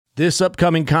This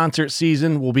upcoming concert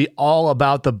season will be all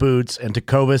about the boots, and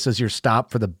Tecovas is your stop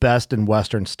for the best in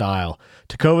Western style.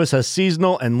 Tecovas has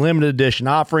seasonal and limited edition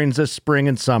offerings this spring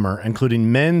and summer,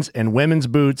 including men's and women's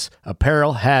boots,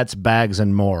 apparel, hats, bags,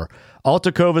 and more. All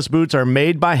Tecovas boots are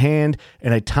made by hand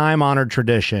in a time-honored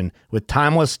tradition with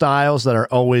timeless styles that are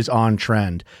always on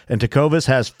trend. And Tecovas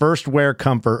has first wear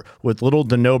comfort with little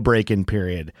to no break-in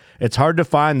period. It's hard to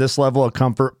find this level of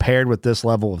comfort paired with this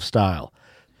level of style.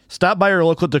 Stop by your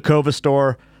local Tecovas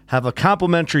store, have a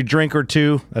complimentary drink or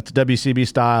two, that's WCB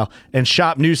style, and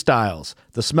shop new styles.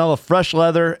 The smell of fresh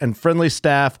leather and friendly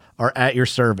staff are at your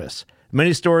service.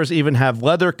 Many stores even have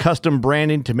leather custom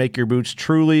branding to make your boots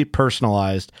truly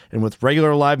personalized. And with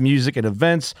regular live music and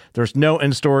events, there's no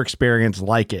in-store experience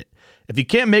like it. If you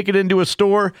can't make it into a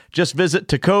store, just visit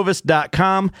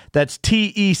tecovas.com. That's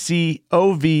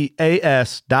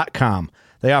TECOVAS.com.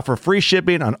 They offer free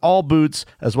shipping on all boots,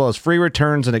 as well as free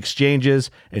returns and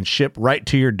exchanges, and ship right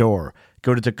to your door.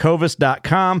 Go to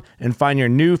tecovas.com and find your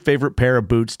new favorite pair of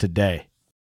boots today.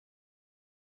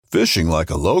 Fishing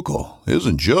like a local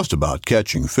isn't just about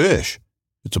catching fish.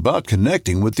 It's about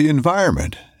connecting with the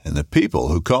environment and the people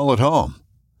who call it home.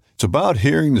 It's about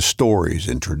hearing the stories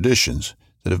and traditions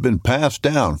that have been passed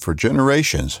down for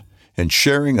generations and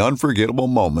sharing unforgettable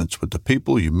moments with the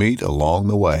people you meet along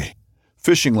the way.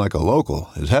 Fishing like a local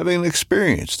is having an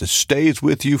experience that stays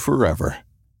with you forever.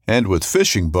 And with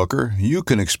Fishing Booker, you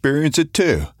can experience it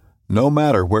too, no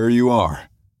matter where you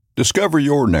are. Discover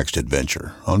your next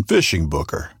adventure on Fishing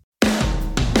Booker.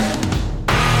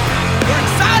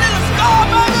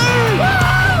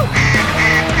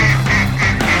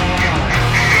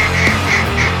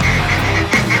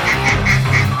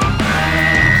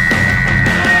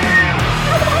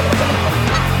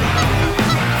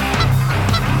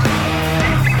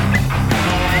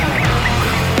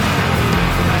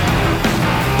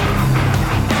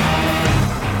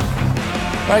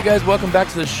 All right, guys, welcome back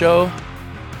to the show.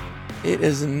 It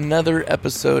is another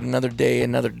episode, another day,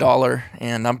 another dollar,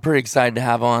 and I'm pretty excited to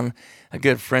have on a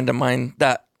good friend of mine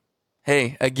that,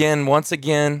 hey, once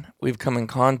again, we've come in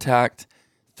contact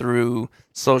through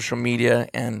social media,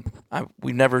 and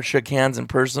we never shook hands in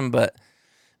person, but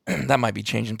that might be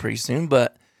changing pretty soon.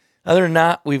 But other than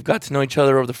that, we've got to know each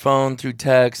other over the phone, through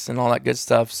text, and all that good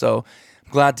stuff. So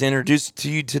I'm glad to introduce to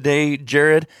you today,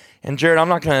 Jared. And Jared, I'm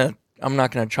not gonna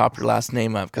chop your last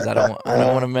name up because I don't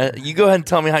want to. You go ahead and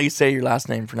tell me how you say your last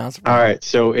name. Pronounce it. All right,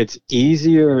 so it's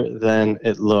easier than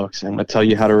it looks. I'm gonna tell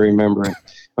you how to remember it.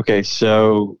 Okay,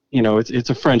 so it's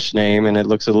a French name and it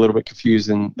looks a little bit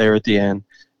confusing there at the end,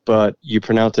 but you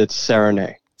pronounce it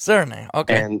Serenade. Serenade.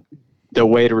 Okay. And the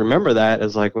way to remember that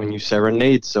is like when you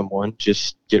serenade someone,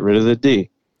 just get rid of the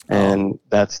D, and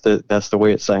that's the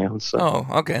way it sounds. So. Oh,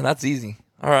 okay, that's easy.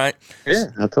 All right. Yeah,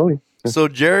 I told you. So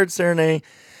Jared Serenade.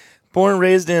 Born and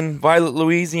raised in Violet,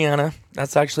 Louisiana.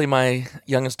 That's actually my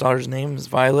youngest daughter's name is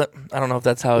Violet. I don't know if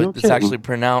that's how it's actually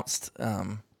pronounced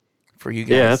for you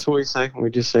guys. Yeah, that's what we say. We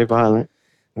just say Violet.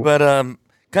 But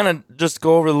kind of just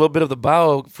go over a little bit of the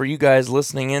bio for you guys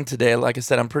listening in today. Like I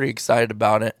said, I'm pretty excited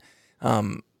about it.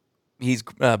 He's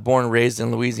born and raised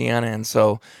in Louisiana, and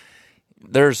so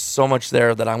there's so much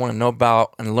there that I want to know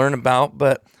about and learn about.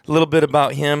 But a little bit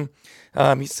about him.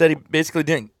 He said he basically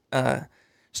didn't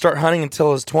start hunting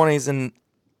until his 20s and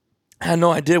had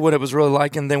no idea what it was really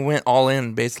like, and then went all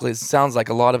in. Basically, it sounds like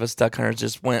a lot of us duck hunters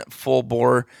just went full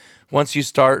bore. Once you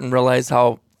start and realize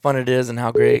how fun it is and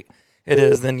how great it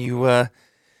is, then you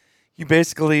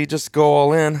basically just go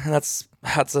all in. And that's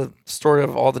a story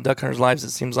of all the duck hunters' lives,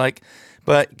 it seems like.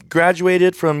 But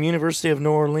graduated from University of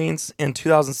New Orleans in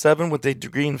 2007 with a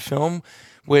degree in film,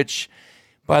 which,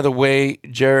 by the way,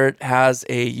 Jared has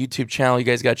a YouTube channel. You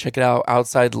guys got to check it out,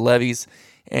 Outside the Levees.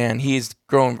 And he's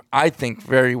grown, I think,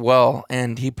 very well,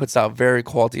 and he puts out very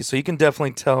quality. So you can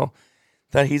definitely tell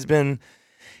that he's been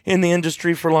in the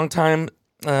industry for a long time.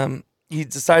 He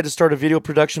decided to start a video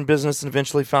production business and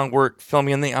eventually found work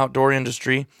filming in the outdoor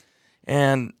industry.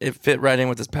 And it fit right in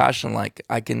with his passion. Like,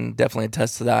 I can definitely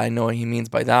attest to that. I know what he means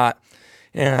by that.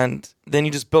 And then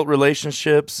you just built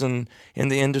relationships and in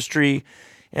the industry.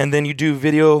 And then you do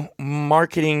video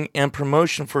marketing and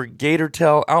promotion for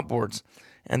Gatortail Outboards.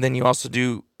 And then you also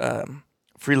do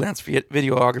freelance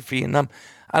videography. And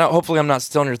hopefully I'm not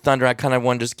stealing your thunder. I kind of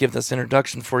want to just give this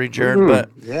introduction for you, Jared.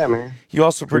 But yeah, man. You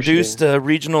also produced a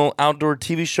regional outdoor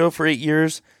TV show for 8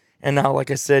 years. And now,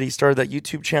 like I said, he started that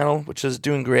YouTube channel, which is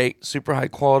doing great, super high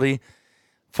quality,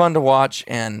 fun to watch,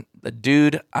 and The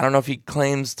dude, I don't know if he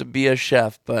claims to be a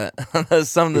chef, but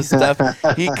some of the stuff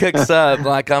he cooks up,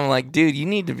 like I'm like, dude, you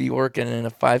need to be working in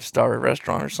a 5-star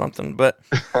restaurant or something. But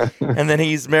and then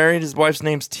he's married. His wife's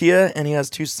name's Tia, and he has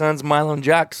 2 sons, Milo and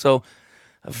Jack. So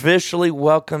officially,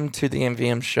 welcome to the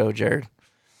MVM show, Jared.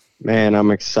 Man, I'm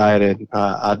excited.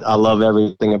 I love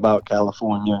everything about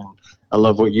California. I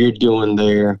love what you're doing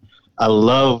there. I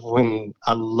love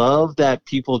that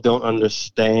people don't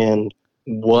understand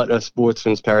what a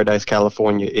sportsman's paradise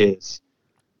California is.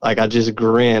 Like, I just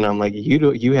grin. I'm like,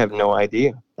 you have no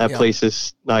idea. That place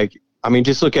is like, I mean,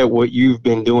 just look at what you've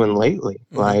been doing lately.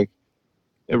 Mm-hmm. Like,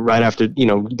 right after,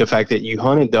 the fact that you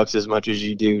hunted ducks as much as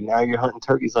you do, now you're hunting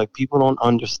turkeys. Like, people don't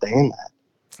understand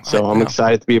that. So I'm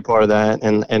excited to be a part of that.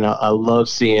 And I love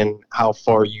seeing how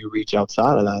far you reach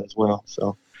outside of that as well.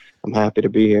 So I'm happy to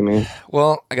be here, man.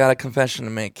 Well, I got a confession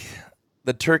to make.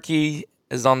 The turkey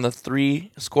is on the 3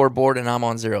 scoreboard, and I'm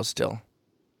on 0 still.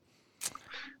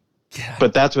 God.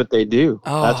 But that's what they do.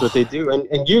 Oh. That's what they do.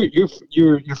 And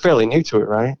you're fairly new to it,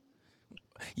 right?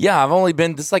 Yeah, I've only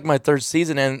been, this is like my 3rd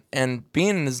season, and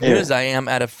being as new as I am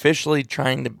at officially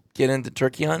trying to get into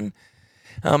turkey hunting,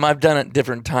 I've done it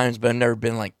different times, but I've never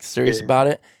been like serious about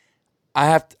it.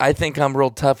 I think I'm real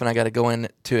tough, and I got to go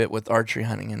into it with archery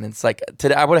hunting. And it's like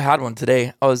today, I would have had one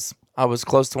today. I was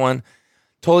close to one.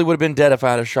 Totally would have been dead if I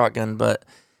had a shotgun, but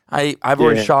I've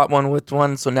already shot one with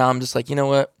one. So now I'm just like, you know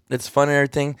what? It's fun and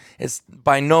everything. It's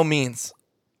by no means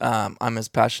I'm as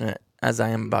passionate as I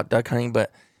am about duck hunting,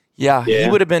 but he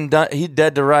would have been done. He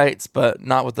dead to rights, but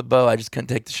not with the bow. I just couldn't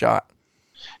take the shot.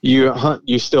 You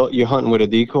hunting with a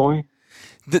decoy?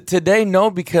 Today,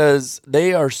 no, because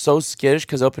they are so skittish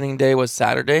because opening day was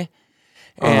Saturday,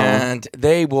 and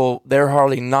they're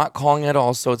hardly not calling at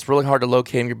all, so it's really hard to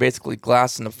locate them. You're basically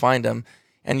glassing to find them,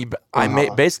 and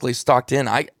basically stalked in.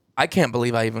 I can't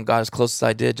believe I even got as close as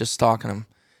I did just stalking them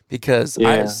because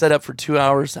I set up for 2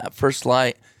 hours at first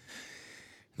light.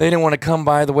 They didn't want to come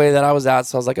by the way that I was at,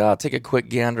 so I was like, I'll take a quick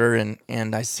gander,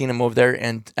 and I seen them over there,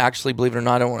 and actually, believe it or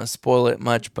not, I don't want to spoil it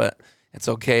much, but it's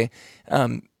okay.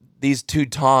 These 2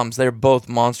 toms, they're both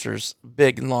monsters,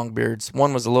 big and long beards.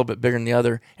 One was a little bit bigger than the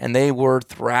other, and they were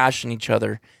thrashing each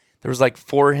other. There was like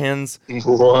 4 hens.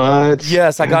 What?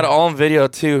 Yes, I got it all on video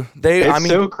too.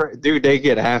 Dude, they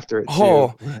get after it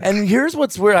too. And here's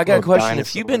what's weird. I got a question. Dinosaurs.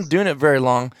 If you've been doing it very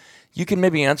long, you can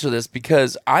maybe answer this,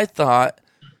 because I thought,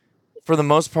 for the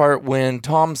most part, when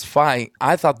toms fight,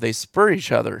 I thought they spur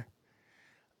each other.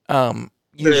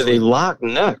 Usually. They lock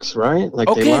necks, right? Like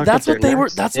that's what they were.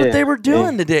 That's what they were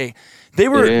doing today. They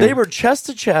were chest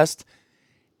to chest,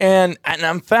 and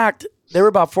in fact, they were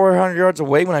about 400 yards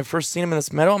away when I first seen them in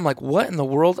this meadow. I'm like, what in the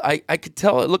world? I could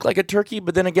tell it looked like a turkey,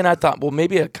 but then again, I thought, well,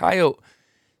 maybe a coyote.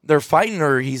 They're fighting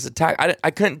or he's attacked.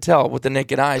 I couldn't tell with the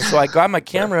naked eye, so I got my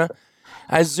camera.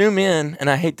 I zoom in, and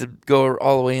I hate to go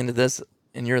all the way into this,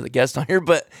 and you're the guest on here,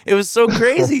 but it was so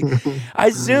crazy.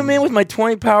 I zoom in with my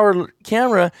 20 power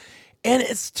camera. And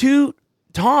it's 2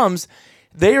 toms.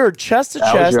 They are chest to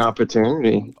chest. That was your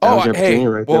opportunity.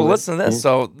 Right well, listen to this. Yeah.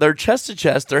 So they're chest to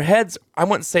chest. Their heads, I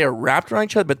wouldn't say are wrapped around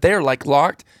each other, but they are like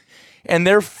locked, and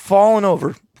they're falling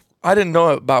over. I didn't know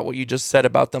about what you just said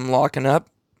about them locking up,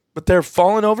 but they're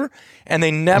falling over, and they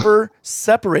never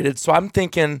separated. So I'm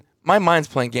thinking, my mind's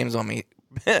playing games on me.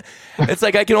 It's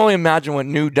like I can only imagine what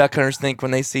new duck hunters think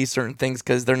when they see certain things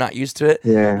because they're not used to it.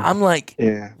 Yeah. I'm like,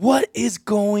 what is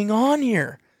going on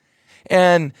here?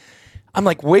 And I'm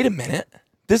like, wait a minute,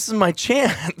 this is my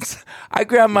chance. I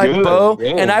grabbed my bow,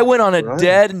 and I went on a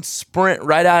dead sprint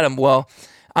right at him. Well,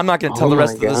 I'm not going to tell the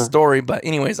rest of the story, but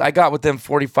anyways, I got within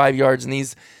 45 yards, and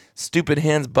these stupid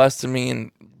hens busted me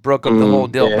and broke up the whole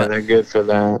deal. Yeah, they're good for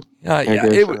that.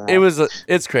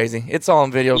 It's crazy. It's all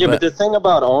on video. Yeah, but the thing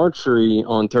about archery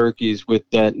on turkeys with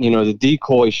that, the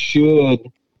decoy should,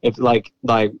 if like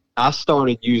I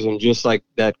started using just like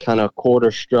that kind of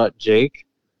quarter strut Jake.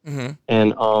 Mm-hmm.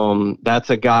 And that's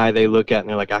a guy they look at and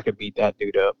they're like, I could beat that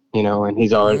dude up, and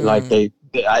he's already like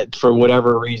for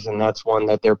whatever reason, that's one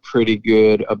that they're pretty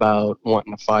good about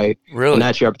wanting to fight. Really, and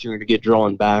that's your opportunity to get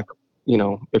drawn back.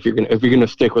 If you're gonna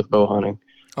stick with bow hunting,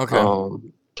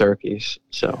 turkeys.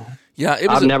 So yeah,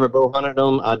 I've never bow hunted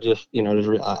them. I just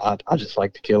I just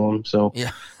like to kill them. So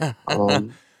yeah.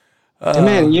 And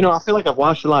man, I feel like I've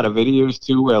watched a lot of videos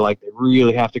too where like they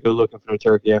really have to go looking for a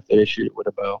turkey after they shoot it with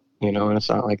a bow, and it's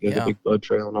not like there's a big blood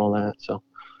trail and all that. So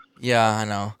yeah, I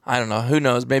know. I don't know. Who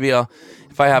knows? Maybe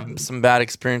if I have some bad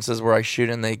experiences where I shoot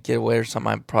and they get away or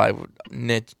something, I probably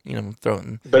would throw it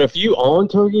in. But if you own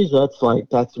turkeys,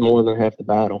 that's more than half the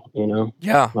battle,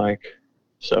 Yeah. Like,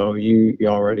 so you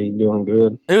already doing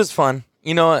good. It was fun.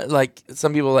 Like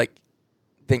some people like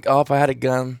think, oh, if I had a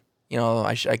gun,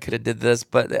 I could have did this,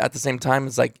 but at the same time,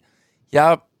 it's like,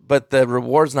 yeah, but the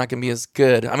reward's not going to be as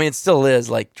good. I mean, it still is.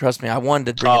 Like, trust me, I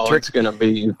wanted to bring a turkey. It's gonna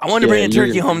be. I wanted to bring a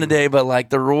turkey home today, but like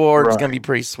the reward's going to be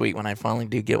pretty sweet when I finally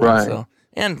do get one. So,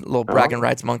 and a little bragging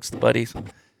rights amongst the buddies.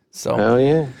 So, hell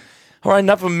yeah. All right,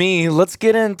 enough of me. Let's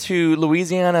get into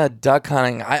Louisiana duck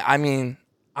hunting. I mean,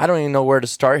 I don't even know where to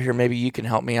start here. Maybe you can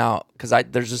help me out because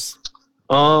there's just.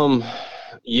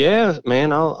 Yeah,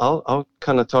 man. I'll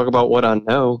kind of talk about what I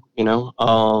know.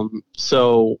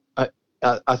 So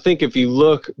I think if you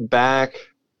look back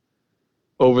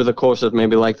over the course of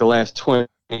maybe like the last 20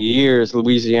 years,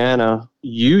 Louisiana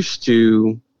used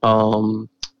to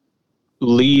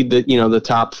lead the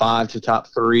top 5 to top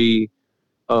 3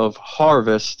 of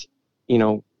harvest,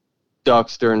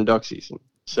 ducks during duck season.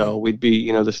 So we'd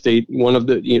be, the state, one of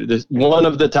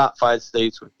the top 5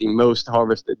 states with the most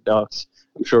harvested ducks.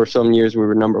 I'm sure some years we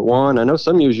were number 1. I know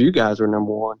some years you guys were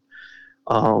number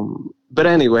 1. But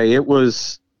anyway,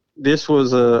 this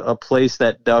was a place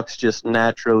that ducks just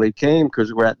naturally came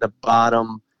because we're at the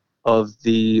bottom of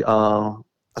the,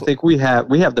 I think we have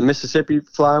the Mississippi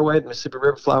Flyway, the Mississippi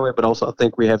River Flyway, but also I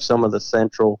think we have some of the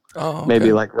central,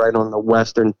 maybe like right on the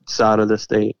western side of the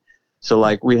state. So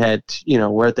like we had,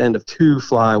 we're at the end of 2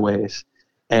 flyways,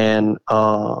 and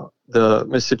the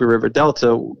Mississippi River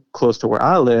Delta, close to where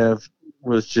I live,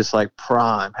 was just like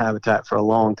prime habitat for a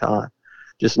long time.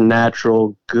 Just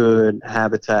natural, good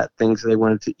habitat, things they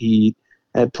wanted to eat,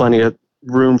 had plenty of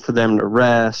room for them to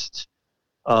rest.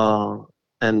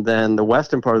 And then the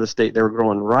western part of the state, they were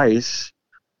growing rice,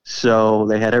 so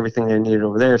they had everything they needed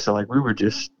over there. So like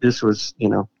this was,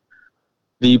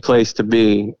 the place to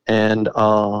be. And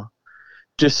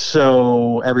just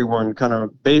so everyone kind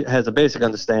of has a basic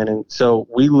understanding, so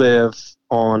we live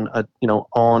on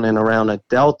and around a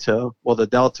delta. Well, the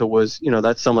delta was,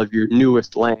 that's some of your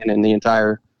newest land in the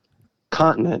entire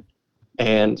continent.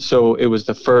 And so it was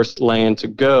the first land to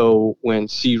go when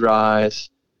sea rise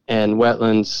and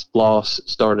wetlands loss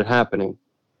started happening.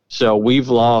 So we've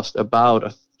lost about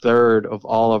a third of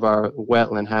all of our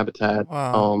wetland habitat,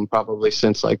 probably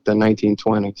since like the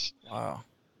 1920s. Wow.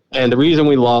 And the reason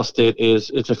we lost it is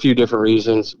it's a few different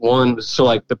reasons. One, so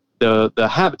like the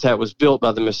habitat was built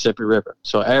by the Mississippi River.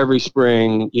 So every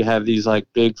spring you have these like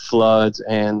big floods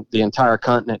and the entire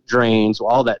continent drains. Well,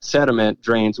 all that sediment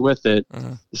drains with it.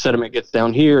 Mm-hmm. The sediment gets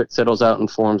down here, it settles out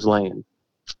and forms land.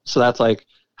 So that's like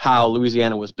how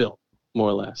Louisiana was built, more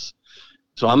or less.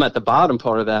 So I'm at the bottom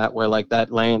part of that where like that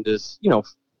land is,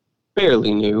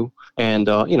 fairly new and,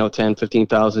 10,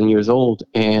 15,000 years old.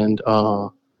 And,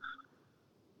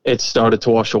 it started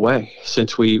to wash away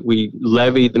since we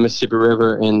leveed the Mississippi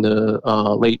River in the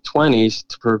late 20s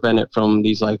to prevent it from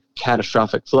these like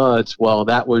catastrophic floods. Well,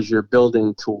 that was your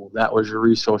building tool. That was your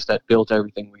resource that built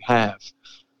everything we have.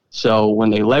 So when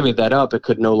they levied that up, it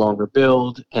could no longer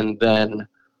build. And then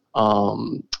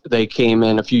they came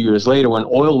in a few years later when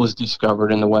oil was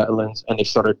discovered in the wetlands, and they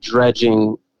started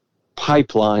dredging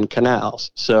pipeline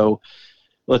canals. So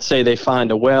let's say they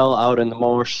find a well out in the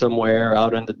marsh somewhere,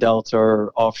 out in the delta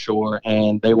or offshore,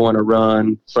 and they want to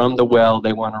run from the well,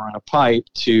 they want to run a pipe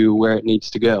to where it needs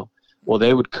to go. Well,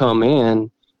 they would come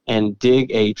in and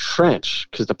dig a trench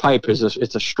because the pipe it's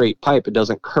a straight pipe. It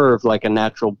doesn't curve like a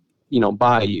natural,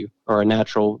 bayou or a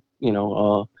natural,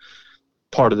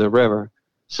 part of the river.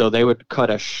 So they would cut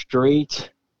a straight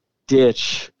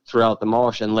ditch throughout the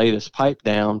marsh and lay this pipe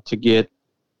down to get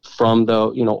from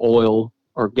the, oil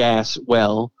or gas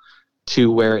well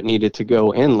to where it needed to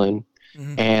go inland.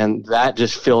 Mm-hmm. And that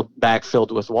just filled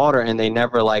with water, and they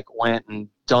never like went and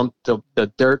dumped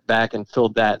the dirt back and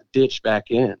filled that ditch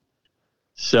back in.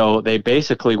 So they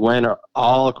basically went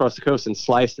all across the coast and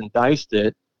sliced and diced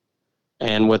it.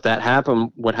 And what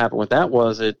happened with that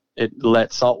was it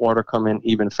let salt water come in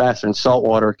even faster, and salt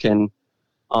water can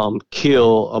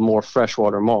kill a more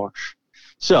freshwater marsh.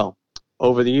 So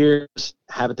over the years,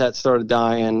 habitat started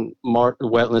dying,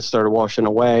 wetlands started washing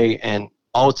away, and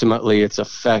ultimately it's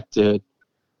affected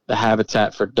the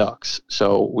habitat for ducks.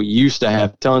 So we used to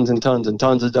have tons and tons and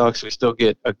tons of ducks. We still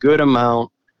get a good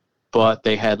amount, but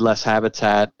they had less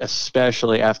habitat,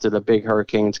 especially after the big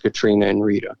hurricanes Katrina and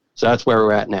Rita. So that's where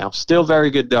we're at now. Still very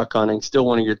good duck hunting, still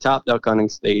one of your top duck hunting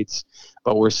states,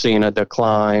 but we're seeing a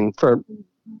decline for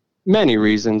many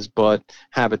reasons, but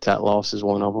habitat loss is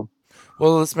one of them.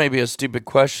 Well, this may be a stupid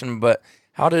question, but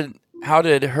how did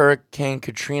Hurricane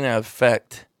Katrina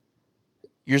affect?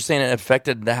 You're saying it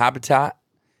affected the habitat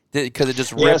because it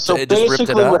just ripped. Yeah, so it just ripped it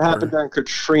basically, up, what happened during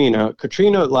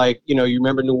Katrina, like you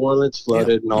remember New Orleans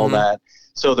flooded and all that.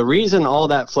 So the reason all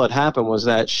that flood happened was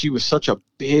that she was such a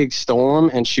big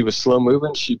storm and she was slow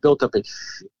moving. She built up a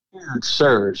huge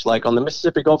surge. Like on the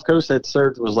Mississippi Gulf Coast, that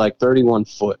surge was like 31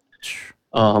 foot.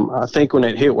 I think when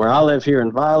it hit where I live here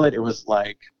in Violet, it was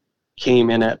like came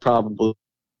in at probably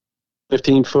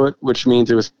 15 foot, which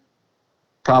means it was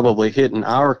probably hitting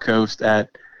our coast at,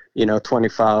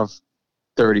 25,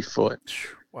 30 foot.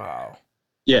 Wow.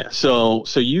 Yeah, so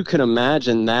you can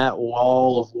imagine that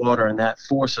wall of water and that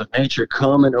force of nature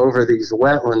coming over these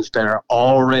wetlands that are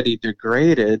already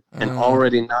degraded and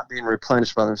already not being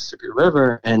replenished by the Mississippi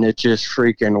River, and it just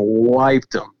freaking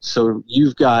wiped them. So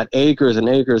you've got acres and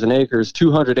acres and acres,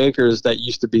 200 acres that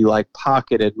used to be like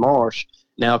pocketed marsh,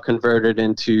 now converted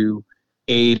into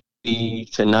 80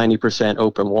 to 90%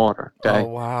 open water. Okay? Oh,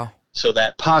 wow. So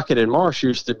that pocketed marsh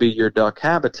used to be your duck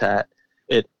habitat.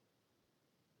 It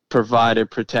provided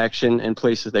protection in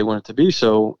places they wanted to be.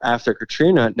 So after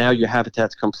Katrina, now your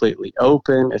habitat's completely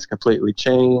open. It's completely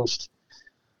changed.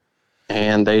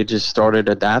 And they just started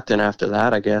adapting after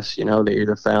that, I guess. They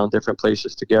either found different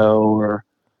places to go or,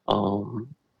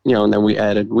 and then we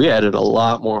added a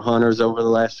lot more hunters over the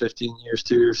last 15 years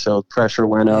too. So pressure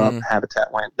went up,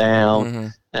 habitat went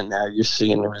down, and now you're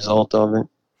seeing the result of it.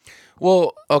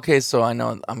 Well, okay, so I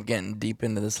know I'm getting deep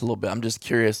into this a little bit. I'm just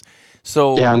curious.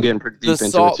 So yeah, I'm getting pretty deep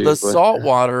into it too. The salt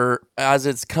water, as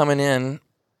it's coming in,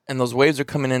 and those waves are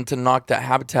coming in to knock that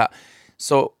habitat.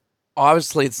 So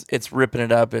obviously, it's ripping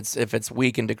it up. If it's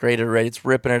weak and degraded already, it's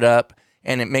ripping it up,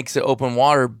 and it makes it open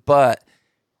water. But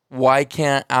why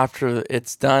can't, after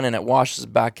it's done and it washes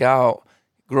back out,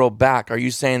 grow back? Are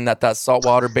you saying that salt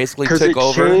water basically took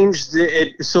over? Changed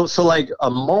it. So like a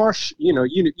marsh, you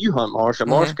hunt marsh. A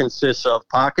marsh consists of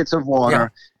pockets of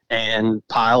water and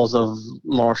piles of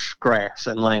marsh grass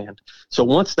and land. So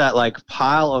once that like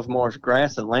pile of marsh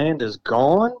grass and land is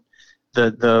gone,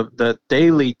 the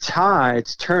daily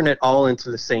tides turn it all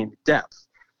into the same depth.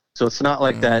 So it's not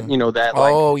like that, that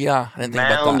like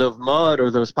mound of mud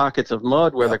or those pockets of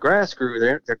mud where the grass grew.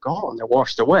 They're gone. They're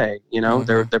washed away.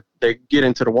 They get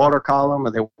into the water column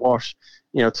or they wash,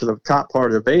 to the top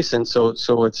part of the basin. So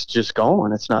it's just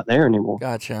gone. It's not there anymore.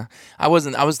 Gotcha. I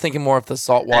was thinking more if the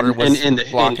salt water was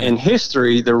in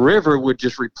history, the river would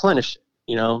just replenish it.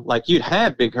 Like you'd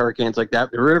have big hurricanes like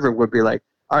that. The river would be like,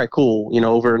 all right, cool.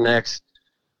 Over the next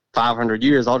 500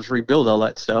 years, I'll just rebuild all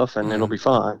that stuff and it'll be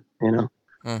fine.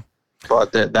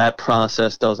 But that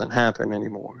process doesn't happen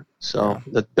anymore. So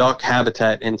the duck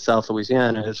habitat in South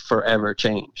Louisiana is forever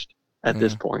changed at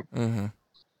this point.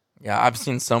 Yeah, I've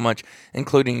seen so much,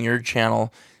 including your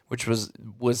channel, which was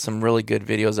some really good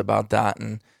videos about that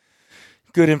and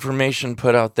good information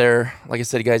put out there. Like I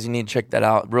said, guys, you need to check that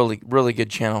out. Really, really good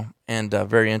channel and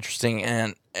very interesting.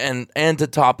 And to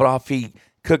top it off, he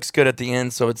cooks good at the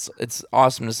end. So it's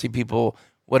awesome to see people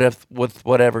with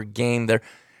whatever game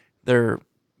they're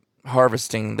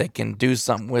harvesting, they can do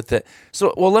something with it.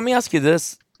 So, well, let me ask you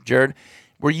this, Jared.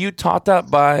 Were you taught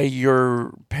that by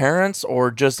your parents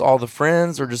or just all the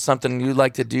friends or just something you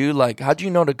like to do? Like, how do you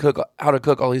know how to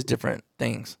cook all these different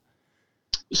things?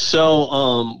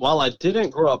 So, while I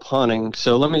didn't grow up hunting,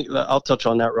 I'll touch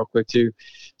on that real quick too.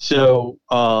 So,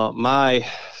 my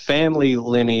family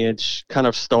lineage kind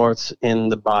of starts in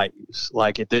the bayous.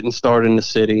 Like, it didn't start in the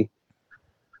city.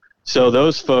 So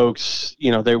those folks,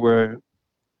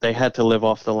 they had to live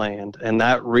off the land. And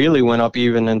that really went up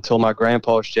even until my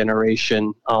grandpa's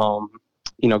generation,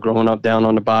 growing up down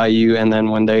on the bayou. And then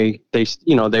when they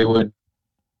would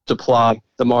supply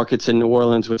the markets in New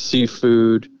Orleans with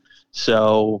seafood.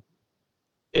 So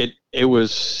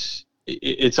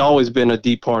it's always been a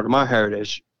deep part of my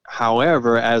heritage.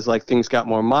 However, as like things got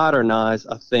more modernized,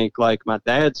 I think like my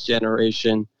dad's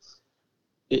generation,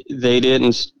 they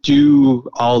didn't do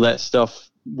all that stuff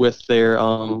with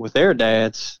their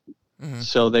dads.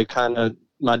 So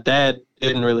my dad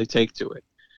didn't really take to it.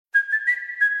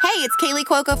 Hey, it's Kaylee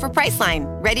Cuoco for Priceline.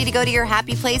 Ready to go to your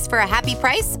happy place for a happy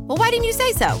price? Well, why didn't you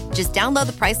say so? Just download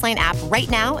the Priceline app right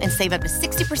now and save up to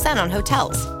 60% on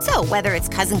hotels. So whether it's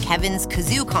Cousin Kevin's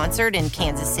Kazoo Concert in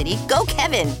Kansas City, go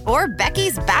Kevin, or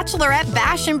Becky's Bachelorette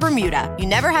Bash in Bermuda, you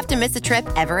never have to miss a trip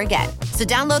ever again. So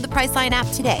download the Priceline app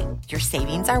today. Your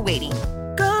savings are waiting.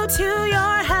 Go to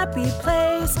your happy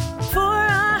place for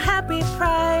a happy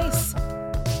price.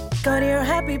 Go to your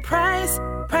happy price,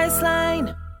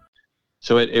 Priceline.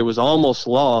 So it was almost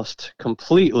lost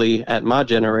completely at my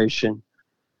generation.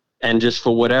 And just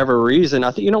for whatever reason, I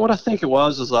think, what I think it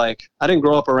was like, I didn't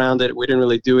grow up around it. We didn't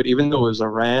really do it, even though it was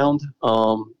around.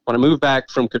 When I moved back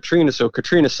from Katrina, so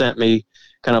Katrina sent me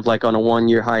kind of like on a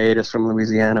 1-year hiatus from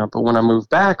Louisiana. But when I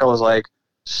moved back, I was like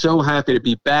so happy to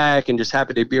be back and just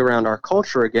happy to be around our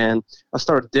culture again. I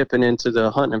started dipping into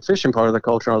the hunting and fishing part of the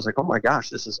culture. I was like, oh my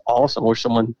gosh, this is awesome. I wish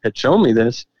someone had shown me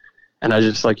this. And I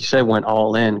just, like you said, went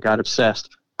all in, got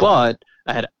obsessed. But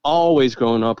I had always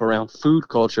grown up around food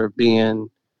culture, being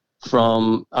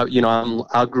from,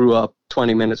 I grew up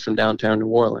 20 minutes from downtown New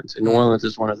Orleans. And New Orleans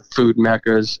is one of the food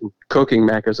meccas and cooking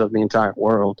meccas of the entire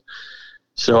world.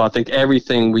 So I think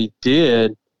everything we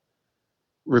did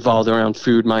revolved around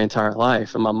food my entire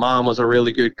life. And my mom was a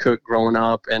really good cook growing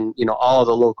up, and all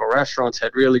the local restaurants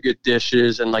had really good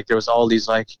dishes, and like there was all these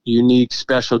like unique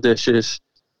special dishes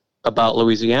about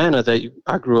Louisiana that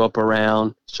I grew up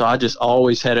around. So I just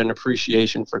always had an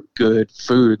appreciation for good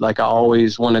food. Like I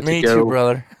always wanted to go. Me too,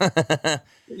 brother.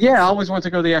 Yeah, I always want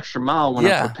to go the extra mile when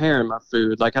I'm preparing my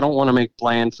food. Like I don't want to make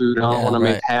bland food. I don't want to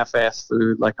make half-assed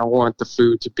food. Like I want the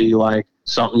food to be like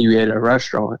something you ate at a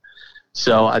restaurant.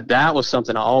 So that was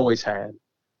something I always had.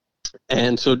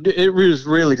 And so it was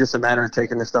really just a matter of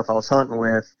taking the stuff I was hunting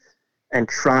with and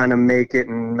trying to make it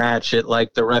and match it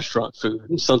like the restaurant food.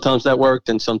 And sometimes that worked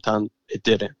and sometimes it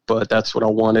didn't. But that's what I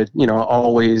wanted.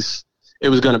 Always, it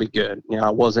was going to be good. I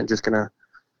wasn't just going to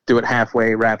do it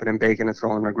halfway, wrap it in bacon and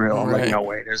throw it in the grill. I'm like, no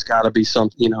way, there's got to be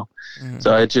something,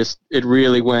 So it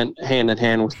really went hand in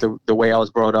hand with the way I was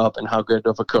brought up and how good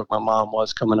of a cook my mom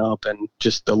was coming up, and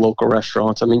just the local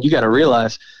restaurants. I mean, you got to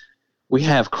realize we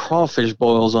have crawfish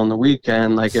boils on the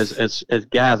weekend, like as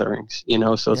gatherings,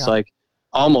 so it's like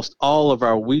almost all of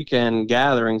our weekend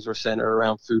gatherings were centered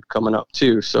around food coming up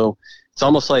too. So it's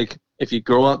almost like if you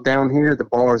grow up down here, the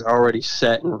bar is already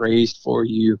set and raised for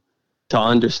you to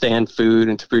understand food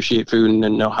and to appreciate food and to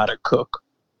know how to cook.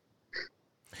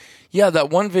 Yeah, that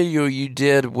one video you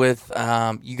did with,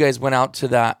 you guys went out to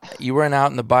that, you went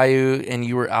out in the bayou and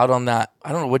you were out on that,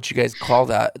 I don't know what you guys call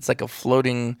that. It's like a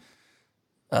floating,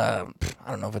 I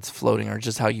don't know if it's floating or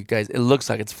just how you guys, it looks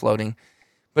like it's floating.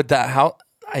 But that,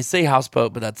 I say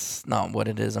houseboat, but that's not what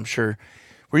it is, I'm sure.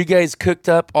 Where you guys cooked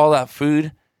up all that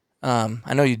food.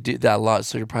 I know you did that a lot,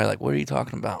 so you're probably like, what are you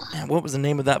talking about? Man, what was the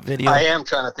name of that video? I am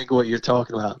trying to think of what you're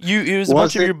talking about. It was a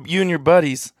bunch of you and your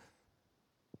buddies.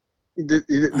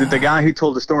 The guy who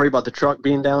told the story about the truck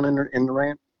being down in the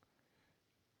ramp?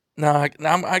 No,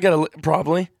 I got to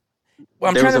probably. Well,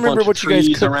 I'm trying to remember what you guys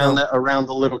cooked around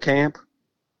the little camp.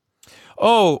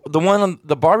 Oh, the one on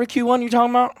the barbecue one you're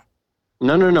talking about?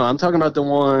 No. I'm talking about the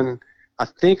one. I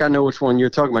think I know which one you're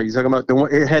talking about. You're talking about the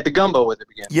one it had the gumbo at the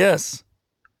beginning. Yes.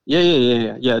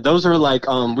 Yeah. Those are like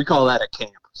we call that a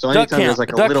camp. So anytime there's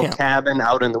like a little cabin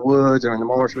out in the woods or in the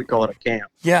marsh, we call it a camp.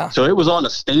 Yeah. So it was on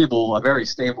a very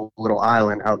stable little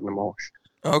island out in the marsh.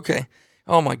 Okay.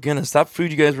 Oh my goodness, that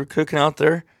food you guys were cooking out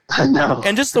there. I know.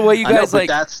 And just the way you guys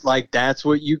that's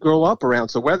what you grow up around.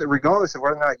 So regardless of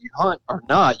whether or not you hunt or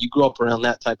not, you grow up around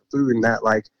that type of food and that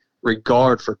like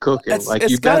regard for cooking. It's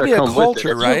you better be a come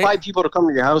culture, with it. If right? you invite people to come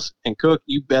to your house and cook,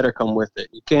 you better come with it.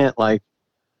 You can't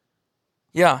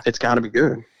it's got to be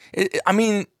good. I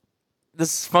mean,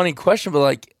 this is a funny question, but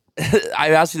like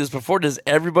I've asked you this before. Does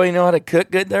everybody know how to cook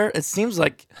good there? It seems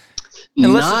like,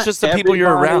 unless it's just the people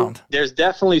you're around. There's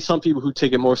definitely some people who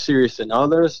take it more serious than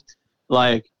others.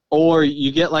 Or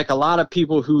you get like a lot of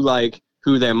people who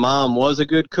their mom was a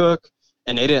good cook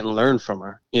and they didn't learn from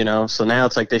her, So now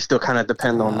it's like they still kind of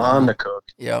depend on mom to cook.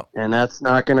 Yeah. And that's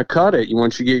not going to cut it.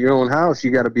 Once you get your own house,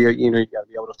 you got to be, you got to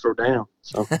be able to throw down.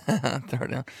 So throw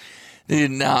down.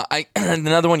 Dude, no,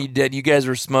 another one you did. You guys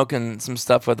were smoking some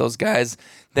stuff with those guys.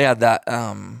 They had that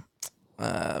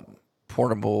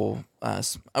portable.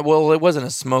 Well, it wasn't a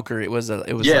smoker. It was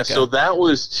so that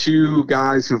was two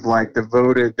guys who've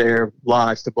devoted their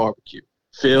lives to barbecue.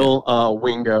 Phil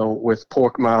Wingo with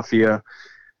Pork Mafia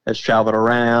has traveled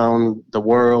around the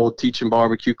world teaching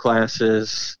barbecue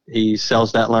classes. He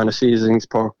sells that line of seasonings,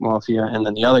 Pork Mafia, and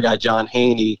then the other guy, John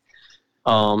Haney.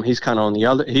 He's kind of on the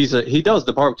other. He does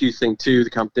the barbecue thing too, the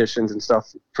competitions and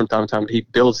stuff from time to time. But he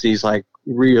builds these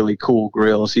really cool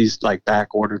grills. He's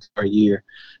back ordered for a year.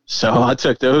 So I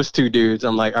took those two dudes.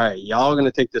 I'm like, all right, y'all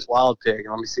gonna take this wild pig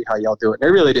and let me see how y'all do it. And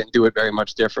they really didn't do it very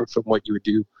much different from what you would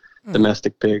do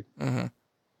domestic pig. Mm-hmm.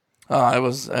 It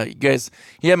was you guys.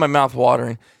 You had my mouth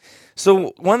watering.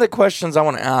 So one of the questions I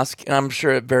want to ask, and I'm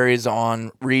sure it varies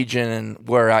on region and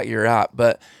where you're at,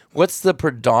 but what's the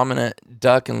predominant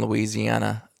duck in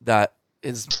Louisiana that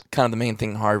is kind of the main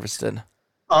thing harvested?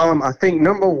 I think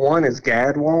number one is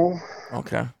gadwall.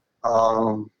 Okay.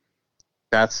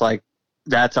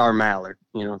 That's our mallard.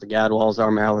 The gadwall's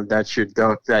our mallard. That's your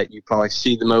duck that you probably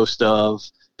see the most of.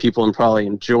 People probably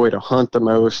enjoy to hunt the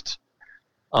most.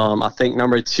 I think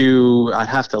number two, I'd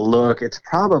have to look. It's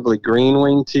probably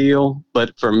green-winged teal,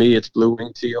 but for me, it's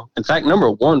blue-winged teal. In fact,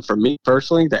 number one for me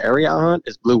personally, the area I hunt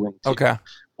is blue-winged teal. Okay.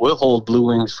 We'll hold blue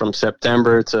wings from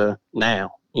September to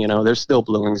now. There's still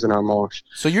blue wings in our marsh.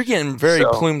 So you're getting very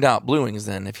plumed out blue wings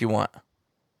then, if you want.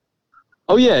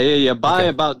 Oh yeah. By Okay.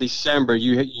 about December,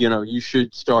 you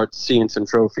should start seeing some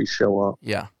trophies show up.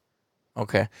 Yeah.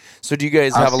 Okay. So do you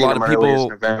guys I've have a seen lot them of early as people?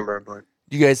 November, but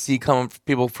Do you guys see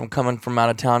people coming from out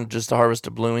of town just to harvest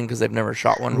a blue wing because they've never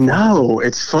shot one before? no,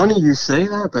 it's funny you say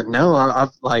that, but no,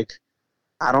 I've like,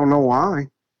 I don't know why.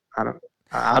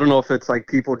 I don't know if it's like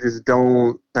people just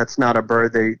don't. That's not a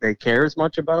bird they care as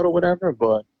much about or whatever.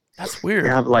 But That's weird.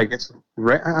 yeah, like it's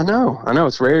rare. I know.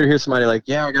 It's rare to hear somebody like,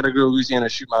 yeah, I got to go to Louisiana to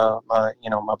shoot my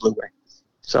blue wing.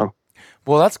 So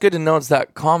Well, that's good to know it's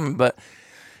that common, but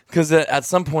because at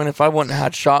some point, if I wouldn't have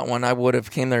had shot one, I would have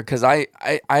came there because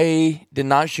I did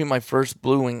not shoot my first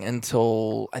blue wing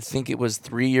until I think it was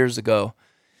 3 years ago.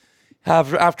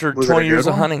 After Was it a 20 years good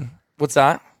of one? hunting. What's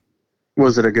that?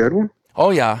 was it a good one?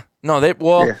 Oh yeah. No,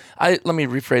 Yeah. let me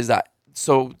rephrase that.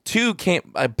 So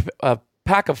a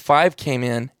pack of 5 came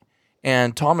in,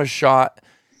 and Thomas shot,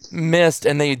 missed,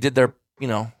 and they did their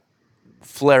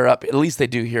flare up. At least they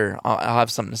do here. I'll have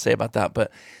something to say about that.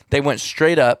 But they went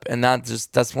straight up, and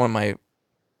that's one of my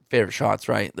favorite shots.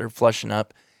 Right, they're flushing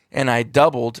up, and I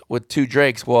doubled with 2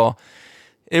 drakes. Well,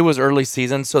 it was early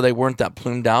season, so they weren't that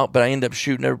plumed out, but I ended up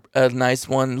shooting a nice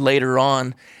one later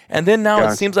on. And then now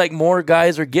Gotcha. it seems like more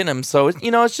guys are getting them. So,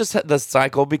 it's just the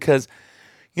cycle because,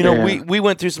 Yeah. we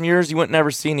went through some years you wouldn't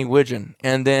never see any widgeon.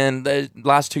 And then the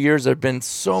last 2 years there have been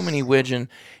so many widgeon.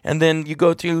 And then you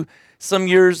go through some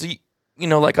years,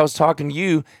 like I was talking to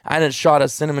you, I hadn't shot a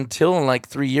cinnamon teal in like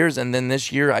 3 years. And then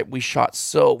this year we shot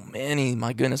so many.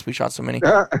 My goodness, we shot so many.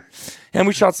 And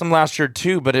we shot some last year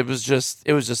too, but it was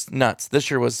just nuts. This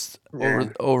year was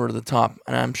over the top,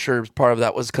 and I'm sure part of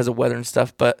that was because of weather and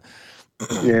stuff. But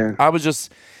Yeah. I was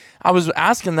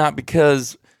asking that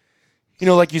because,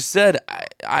 like you said,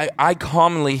 I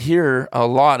commonly hear a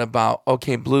lot about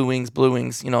blue wings,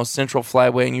 Central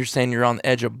Flyway, and you're saying you're on the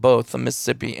edge of both the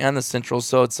Mississippi and the Central,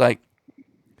 so it's like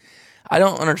I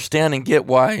don't understand and get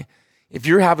why if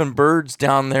you're having birds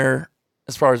down there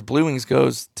as far as blue wings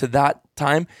goes to that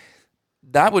time.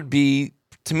 That would be,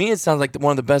 to me, it sounds like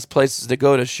one of the best places to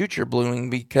go to shoot your blue wing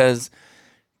because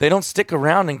they don't stick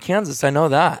around in Kansas. I know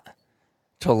that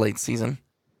till late season.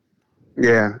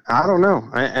 Yeah, I don't know.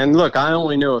 And look, I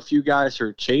only know a few guys who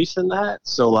are chasing that.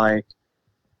 So like,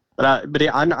 but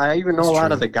I even know That's a lot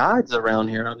true. of the guides around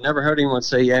here. I've never heard anyone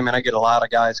say, "Yeah, man, I get a lot of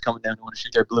guys coming down who want to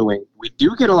shoot their blue wing." We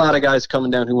do get a lot of guys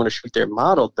coming down who want to shoot their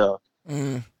mottled duck.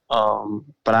 Mm.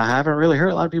 But I haven't really heard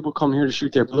a lot of people come here to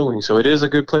shoot their blue wing. So it is a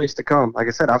good place to come. Like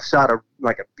I said, I've shot a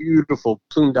beautiful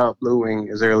plumed out blue wing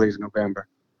as early as November.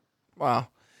 Wow.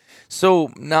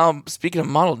 So now, speaking of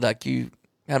mottled duck, you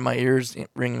had my ears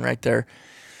ringing right there.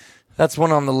 That's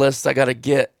one on the list I got to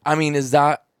get. I mean, is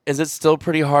it still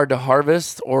pretty hard to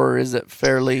harvest, or is it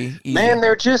fairly easy? Man,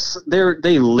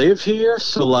 they live here,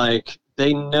 so like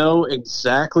they know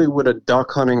exactly what a duck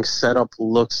hunting setup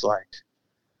looks like.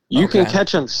 You can Okay.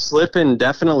 catch them slipping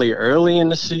definitely early in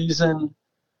the season,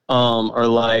 or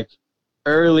like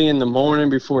early in the morning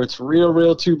before it's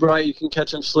real too bright. You can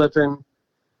catch them slipping,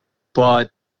 but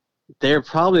they're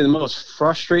probably the most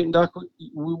frustrating duck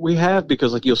we have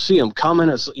because like you'll see them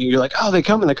coming, you're like, oh, they're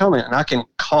coming, and I can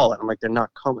call it. I'm like, they're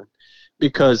not coming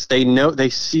because they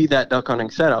see that duck hunting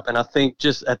setup, and I think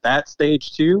just at that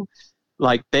stage too.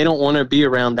 Like they don't want to be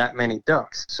around that many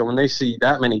ducks. So when they see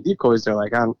that many decoys, they're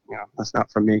like, that's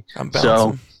not for me. I'm So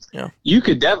bouncing. Yeah. you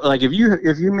could definitely, like if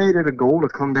you made it a goal to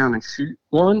come down and shoot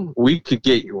one, we could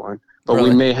get you one. But Really?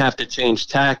 we may have to change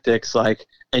tactics,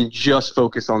 and just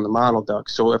focus on the model duck.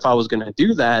 So if I was going to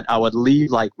do that, I would leave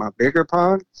like my bigger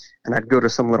pond, and I'd go to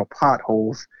some little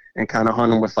potholes and kind of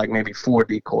hunt them with like maybe 4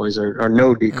 decoys or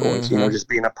no decoys. Mm-hmm. Just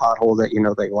be in a pothole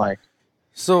that they like.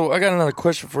 So I got another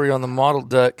question for you on the mottled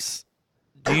ducks.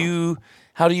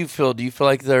 How do you feel? Do you feel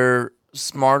like they're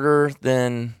smarter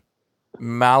than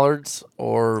mallards,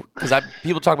 or because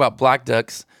people talk about black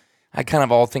ducks, I kind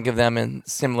of all think of them in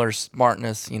similar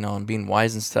smartness, and being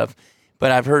wise and stuff.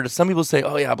 But I've heard some people say,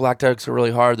 "Oh yeah, black ducks are really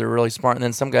hard. They're really smart," and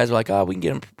then some guys are like, "Oh, we can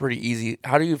get them pretty easy."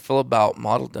 How do you feel about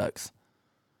mottled ducks?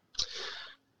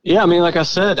 Yeah, I mean, like I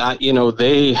said,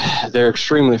 they're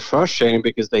extremely frustrating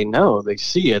because they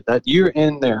see it, that you're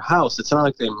in their house. It's not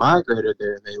like they migrated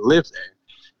there; they live there,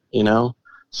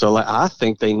 So like, I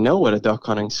think they know what a duck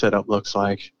hunting setup looks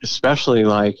like, especially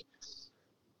like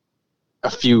a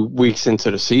few weeks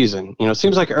into the season. It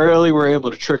seems like early we're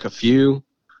able to trick a few,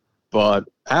 but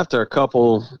after a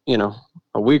couple,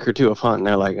 a week or two of hunting,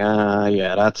 they're like,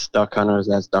 yeah, that's duck hunters.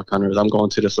 I'm going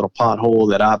to this little pothole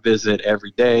that I visit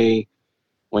every day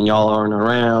when y'all aren't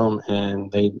around. And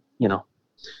they,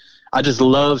 I just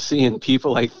love seeing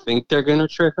people think they're going to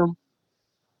trick them.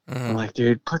 Mm-hmm. I'm like,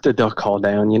 dude, put the duck call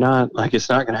down. You're not, it's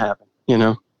not going to happen,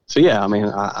 So yeah, I mean,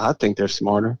 I think they're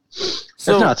smarter.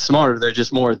 So, They're not smarter; they're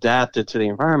just more adapted to the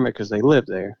environment because they live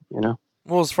there. You know.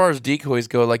 well, as far as decoys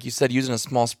go, like you said, using a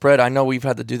small spread, I know we've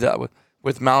had to do that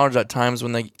with mallards at times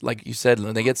when they, like you said,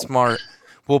 when they get smart.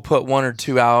 We'll put 1 or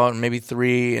 2 out, and maybe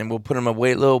 3, and we'll put them a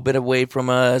little bit away from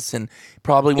us, and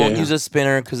probably won't use a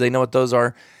spinner because they know what those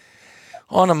are.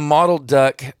 On a mottled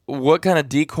duck, what kind of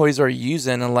decoys are you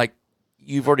using? And like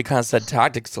you've already kind of said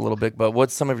tactics a little bit, but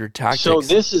what's some of your tactics? So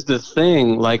this is the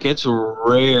thing. Like, it's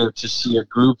rare to see a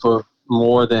group of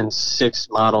more than 6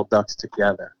 mottled ducks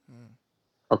together.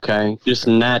 Okay, just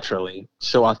naturally.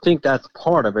 So I think that's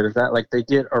part of it, is that like they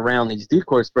get around these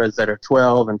decoy spreads that are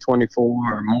 12 and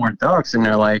 24 or more ducks, and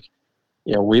they're like,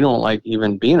 yeah, we don't like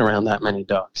even being around that many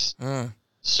ducks.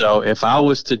 So if I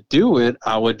was to do it,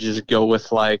 I would just go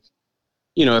with like,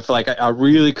 you know, if like I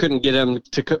really couldn't get them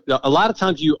to, a lot of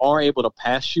times you are able to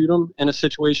pass shoot them in a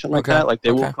situation like that. Like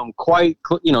they won't come quite,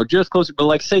 just closer. But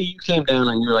like say you came down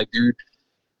and you're like, dude,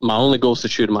 my only goal is to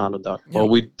shoot a mottled duck. Well,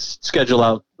 we schedule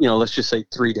out, let's just say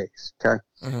 3 days.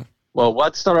 Okay. Well,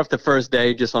 let's start off the first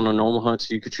day just on a normal hunt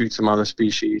so you could shoot some other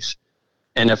species.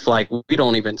 And if like we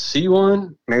don't even see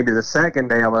one, maybe the second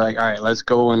day I'll be like, all right, let's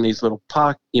go in these little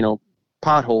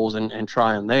potholes and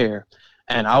try them there.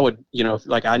 And I would, if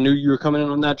like I knew you were coming in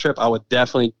on that trip, I would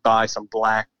definitely buy some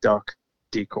black duck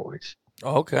decoys.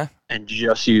 Oh, okay. And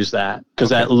just use that because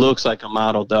that looks like a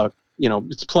mottled duck.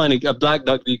 It's plenty. A black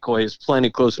duck decoy is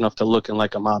plenty close enough to looking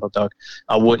like a mottled duck.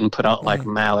 I wouldn't put out like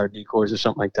mallard decoys or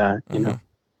something like that.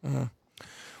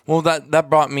 Well, that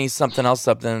brought me something else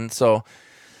up then. So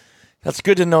that's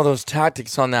good to know those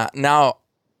tactics on that. Now,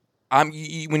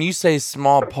 when you say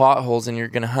small potholes and you're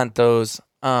going to hunt those,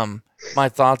 my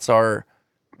thoughts are,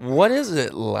 what is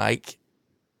it like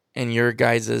in your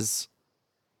guys's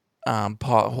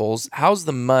potholes? How's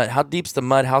the mud? How deep's the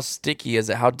mud? How sticky is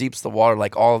it? How deep's the water?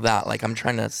 Like all of that. Like I'm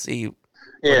trying to see.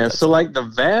 Yeah. So like the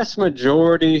vast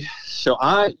majority. So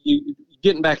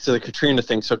getting back to the Katrina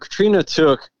thing. So Katrina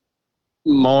took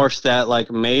marsh that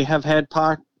like may have had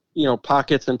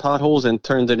pockets and potholes and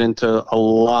turned it into a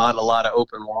lot of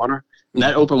open water. And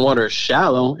that open water is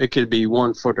shallow. It could be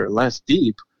 1 foot or less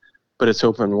deep, but it's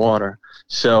open water.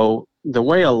 So the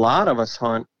way a lot of us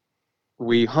hunt,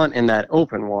 we hunt in that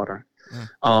open water.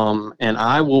 And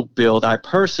I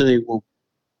personally will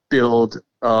build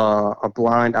a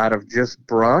blind out of just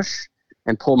brush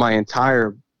and pull my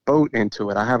entire boat into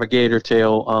it. I have a gator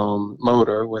tail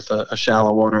motor with a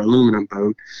shallow water aluminum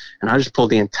boat, and I just pull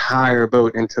the entire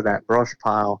boat into that brush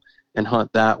pile and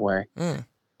hunt that way.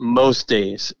 Most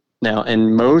days. Now,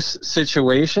 in most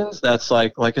situations, that's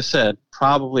like I said,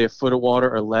 probably a foot of water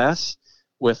or less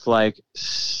with like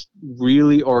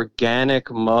really organic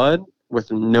mud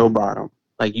with no bottom.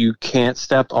 Like you can't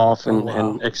step off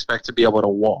and expect to be able to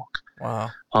walk. Wow.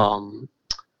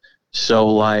 So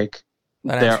like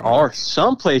there are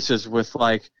some places with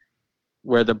like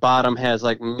where the bottom has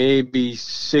like maybe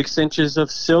 6 inches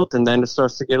of silt and then it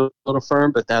starts to get a little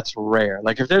firm, but that's rare.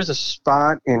 Like if there's a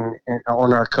spot on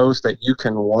our coast that you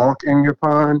can walk in your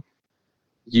pond,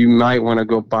 you might want to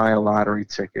go buy a lottery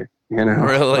ticket.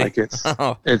 Really? Like it's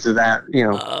that,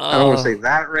 I don't want to say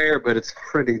that rare, but it's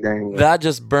pretty dang rare. That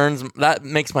just burns. That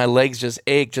makes my legs just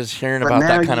ache just hearing about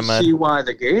that kind of mud. Now you see why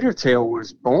the gator tail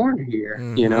was born here,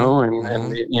 and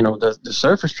the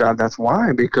surface drive. That's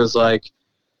why, because like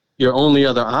your only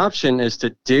other option is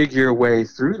to dig your way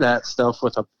through that stuff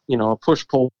with a push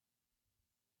pull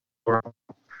or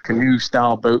a canoe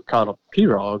style boat called a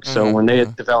pirogue. So when they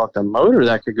had developed a motor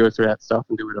that could go through that stuff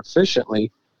and do it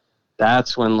efficiently,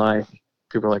 that's when like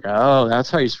people are like, oh,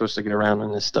 that's how you're supposed to get around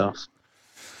in this stuff.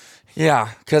 Yeah,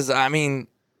 because I mean,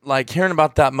 like hearing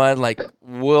about that mud, like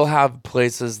we'll have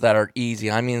places that are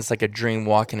easy. I mean, it's like a dream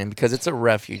walking in because it's a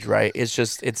refuge, right? It's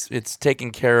just it's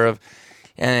taken care of,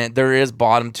 and there is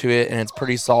bottom to it, and it's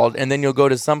pretty solid. And then you'll go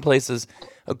to some places,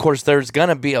 of course, there's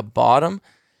gonna be a bottom,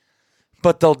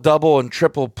 but they'll double and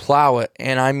triple plow it,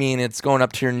 and I mean, it's going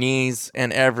up to your knees,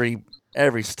 and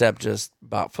every step just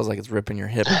about feels like it's ripping your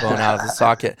hip bone out of the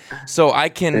socket. So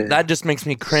that just makes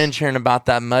me cringe hearing about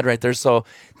that mud right there. So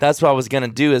that's what I was going to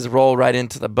do is roll right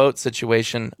into the boat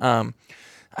situation. I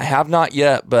have not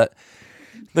yet, but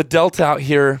the Delta out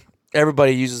here,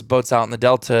 everybody uses boats out in the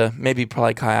Delta, maybe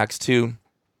probably kayaks too,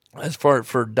 as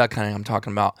for duck hunting I'm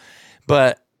talking about.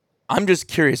 But I'm just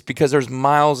curious because there's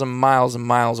miles and miles and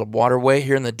miles of waterway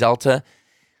here in the Delta.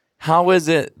 How is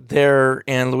it there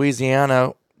in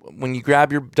Louisiana when you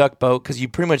grab your duck boat, because you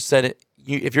pretty much said it,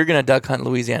 if you're going to duck hunt in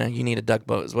Louisiana, you need a duck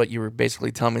boat is what you were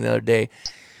basically telling me the other day.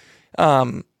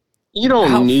 You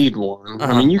don't need one.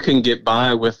 I mean, you can get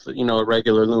by with, a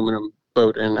regular aluminum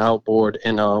boat and outboard,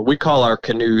 and we call our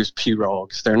canoes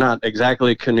pirogues. They're not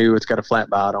exactly a canoe. It's got a flat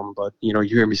bottom, but, you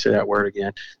hear me say that word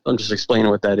again. I'm just explaining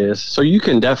what that is. So you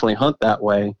can definitely hunt that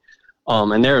way.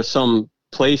 And there are some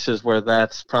places where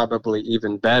that's probably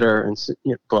even better,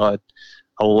 but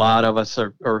a lot of us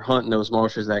are hunting those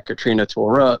marshes that Katrina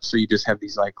tore up, so you just have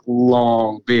these like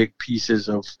long, big pieces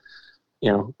of,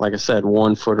 like I said,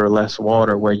 1 foot or less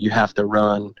water where you have to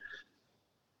run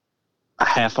a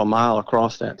half a mile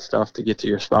across that stuff to get to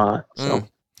your spot. So,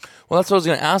 well, that's what I was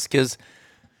going to ask is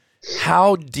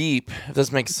how deep, if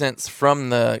this makes sense, from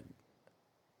the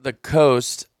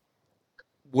coast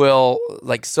will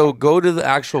go to the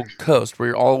actual coast where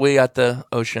you're all the way at the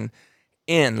ocean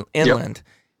inland. Yep.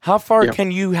 How far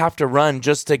can you have to run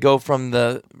just to go from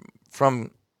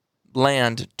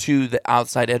land to the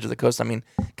outside edge of the coast? I mean,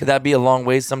 could that be a long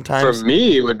ways sometimes? For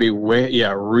me, it would be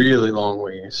really long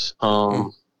ways.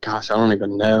 Gosh, I don't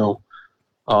even know.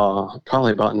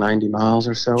 Probably about 90 miles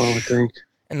or so, I would think.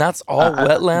 And that's all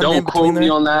wetland. Don't quote me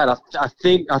on that. I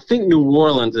think New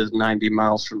Orleans is 90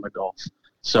 miles from the Gulf,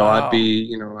 so wow.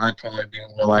 I'd probably be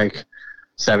more like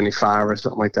 75 or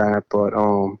something like that. But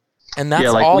and that's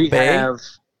all bay.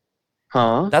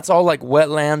 That's all like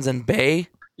wetlands and bay.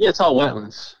 Yeah, it's all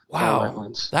wetlands. Wow, all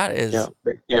wetlands. That is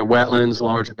wetlands,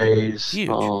 large bays. Huge.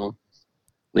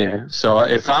 So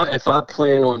if I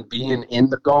plan on being in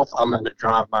the Gulf, I'm going to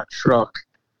drive my truck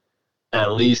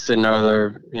at least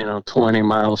another 20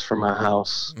 miles from my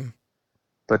house.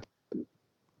 But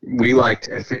we like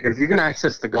to, if you can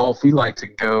access the Gulf, we like to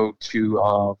go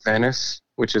to Venice,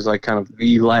 which is like kind of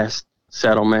the last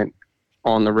settlement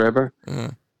on the river.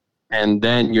 And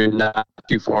then you're not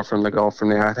too far from the Gulf from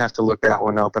there. I'd have to look that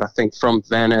one up, but I think from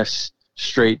Venice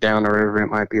straight down the river, it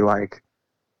might be like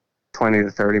 20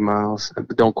 to 30 miles.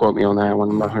 But don't quote me on that one.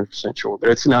 I'm not 100% sure. But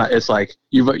it's not. It's like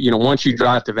once you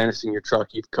drive to Venice in your truck,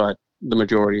 you've cut the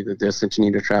majority of the distance you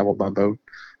need to travel by boat.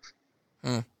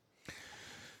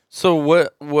 So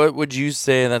what would you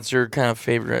say that's your kind of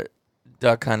favorite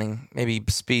duck hunting? Maybe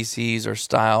species or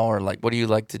style, or like what do you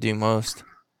like to do most?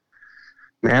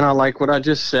 Man, I like what I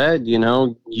just said. You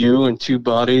and two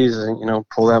buddies, and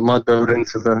pull that mud boat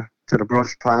into the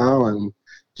brush pile and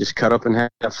just cut up and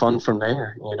have fun from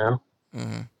there.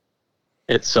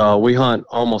 It's we hunt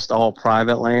almost all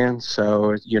private land,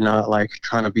 so you're not like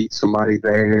trying to beat somebody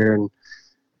there and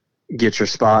get your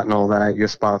spot and all that. Your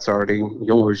spot's already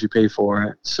yours. You pay for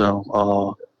it.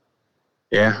 So,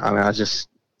 there's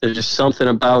just something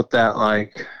about that,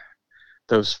 like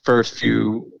those first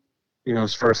few.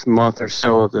 First month or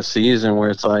so of the season where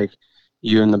it's like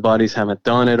you and the buddies haven't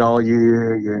done it all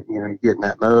year. You're getting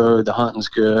that mode. The hunting's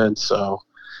good. So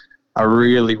I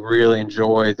really, really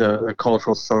enjoy the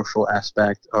cultural, social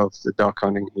aspect of the duck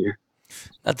hunting here.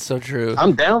 That's so true.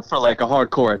 I'm down for like a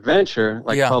hardcore adventure,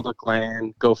 like public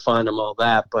land, go find them, all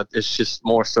that. But it's just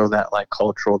more so that like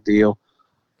cultural deal.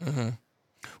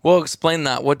 Well, explain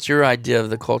that. What's your idea of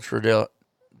the cultural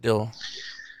deal?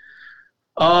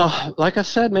 Like I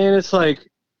said, man, it's like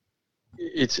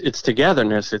it's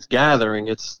togetherness, it's gathering,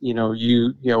 it's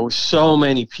so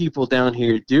many people down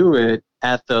here do it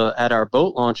at our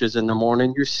boat launches in the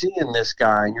morning. You're seeing this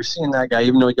guy and you're seeing that guy,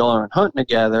 even though y'all aren't hunting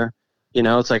together.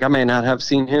 It's like I may not have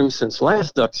seen him since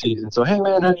last duck season. So hey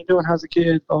man, how you doing? How's the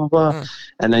kid? Blah blah blah.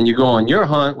 And then you go on your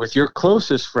hunt with your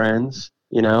closest friends,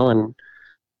 and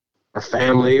or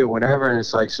family or whatever, and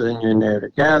it's like so then you're in there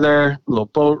together, a little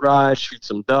boat ride, shoot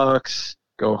some ducks.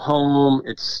 Go home.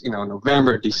 It's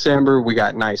November, December. We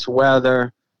got nice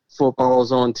weather.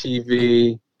 Football's on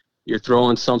TV. You're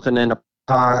throwing something in a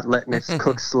pot, letting it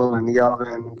cook slow in the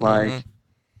oven. Like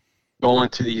going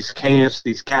to these camps,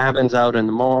 these cabins out in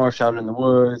the marsh, out in the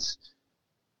woods.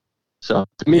 So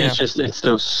to me, it's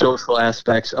those social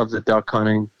aspects of the duck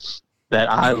hunting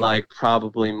that I like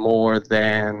probably more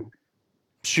than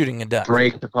shooting a duck.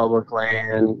 Break the public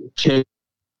land, chase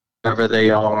wherever they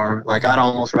are. Like I'd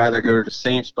almost rather go to the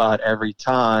same spot every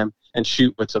time and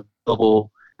shoot what's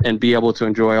available and be able to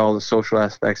enjoy all the social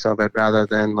aspects of it rather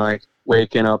than like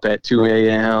waking up at 2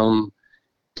 a.m.,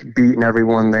 beating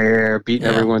everyone there, beating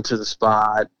everyone to the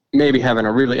spot, maybe having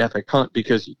a really epic hunt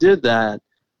because you did that.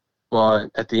 But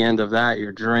at the end of that,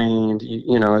 you're drained.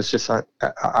 It's just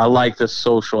I like the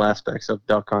social aspects of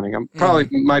duck hunting. I'm probably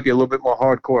might be a little bit more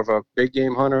hardcore of a big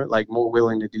game hunter, like more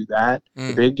willing to do that,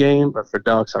 the big game. But for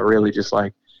ducks, I really just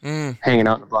like hanging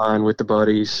out in the blind with the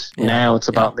buddies. Yeah. Now it's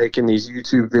about making these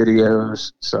YouTube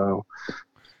videos. So,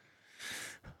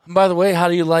 by the way, how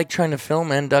do you like trying to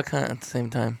film and duck hunt at the same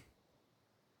time?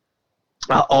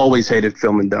 I always hated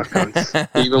filming duck hunts.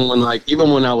 even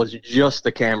when I was just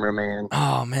the cameraman.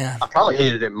 Oh man. I probably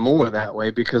hated it more that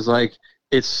way because like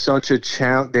it's such a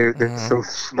challenge. They're so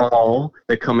small.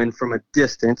 They come in from a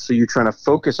distance, so you're trying to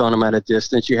focus on them at a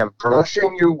distance. You have brush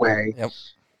in your way. Yep.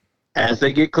 As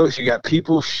they get close, you got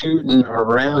people shooting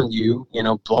around you,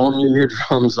 blowing your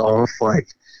eardrums off,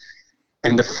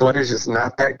 and the footage is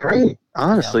not that great,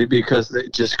 honestly, because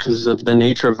of the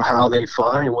nature of how they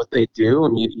fly and what they do,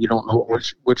 and you don't know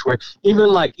which way.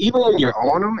 Even when you're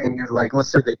on them, and you're like, let's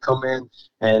say they come in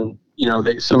and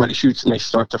somebody shoots and they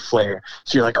start to flare,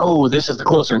 so you're like, oh, this is the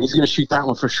closer, and he's going to shoot that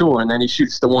one for sure, and then he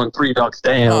shoots the one 3 ducks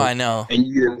down. Oh, I know. And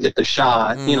you didn't get the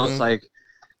shot. It's like,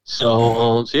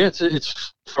 so yeah,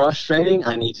 it's frustrating.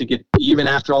 I need to get, even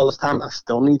after all this time, I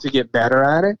still need to get better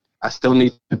at it. I still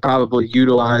need to probably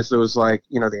utilize those,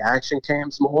 the action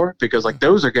cams more, because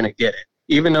those are going to get it.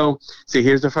 Even though, see,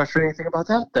 here's the frustrating thing about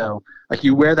that though.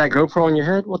 You wear that GoPro on your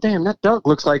head, well, damn, that duck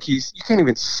looks like you can't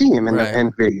even see him in the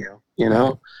end video,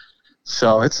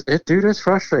 So it's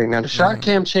frustrating. Now the shot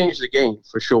cam changed the game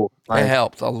for sure. It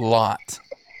helped a lot.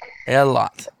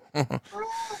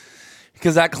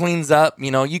 Because that cleans up,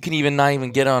 you can even not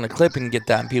even get on a clip and get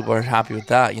that, and people are happy with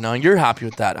that, and you're happy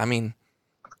with that. I mean,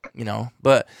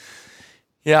 but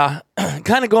yeah,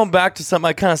 kind of going back to something,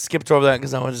 I kind of skipped over that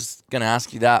because I was just going to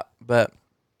ask you that. But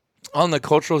on the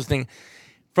cultural thing,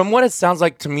 from what it sounds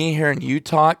like to me hearing you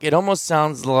talk, it almost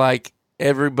sounds like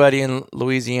everybody in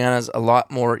Louisiana is a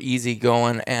lot more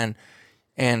easygoing and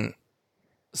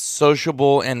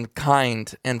sociable and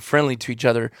kind and friendly to each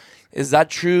other. Is that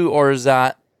true, or is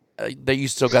that you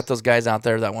still got those guys out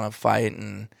there that want to fight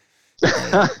and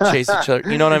chase each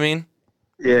other? You know what I mean?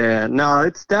 Yeah, no,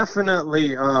 it's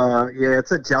definitely,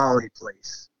 it's a jolly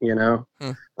place, we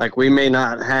may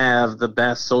not have the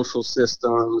best social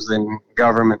systems and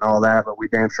government and all that, but we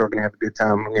damn sure going to have a good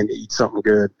time. We're going to eat something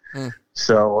good.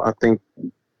 So I think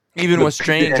even with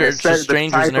strangers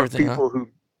and everything, people who,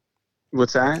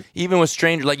 what's that? Even with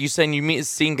strangers, like you saying,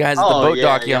 seeing guys at the boat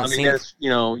dock. Yeah. I mean,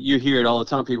 you hear it all the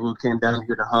time. People who came down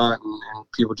here to hunt,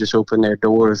 and people just opened their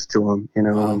doors to them,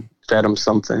 and fed them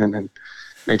something and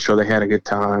made sure they had a good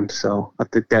time. So I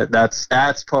think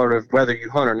that's part of, whether you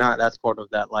hunt or not, that's part of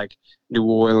that, New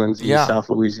Orleans, East South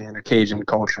Louisiana Cajun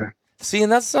culture. See,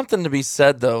 and that's something to be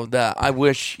said, though, that I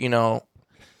wish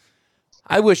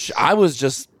I was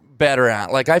just better at.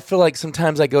 I feel like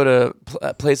sometimes I go to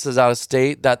places out of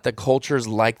state that the culture is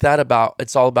like that,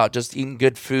 it's all about just eating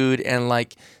good food and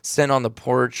sitting on the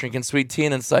porch drinking sweet tea,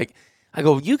 and it's I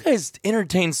go, you guys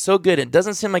entertain so good. It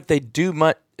doesn't seem like they do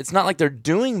much. It's not like they're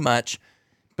doing much,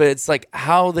 but it's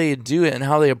how they do it and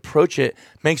how they approach it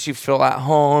makes you feel at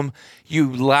home.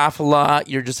 You laugh a lot.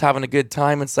 You're just having a good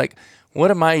time. It's what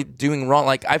am I doing wrong?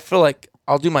 I feel like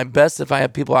I'll do my best if I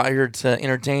have people out here to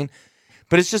entertain,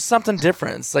 but it's just something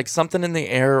different. It's something in the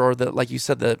air, or like you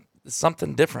said,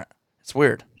 something different. It's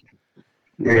weird.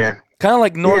 Yeah. Kind of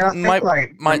like North,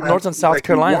 my North and South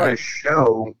Carolina.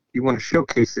 You want to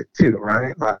showcase it too,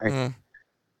 right?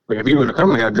 If you were to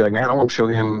come here, I'd be like, man, I want to show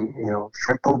him,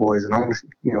 shrimp po' boys, and I want to,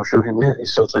 show him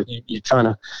this. So it's you're trying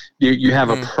to, you have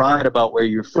a pride about where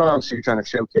you're from, so you're trying to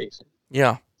showcase it.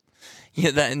 Yeah.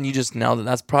 Yeah, and you just nailed it.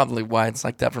 That's probably why it's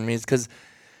like that for me. It's because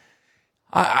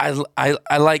I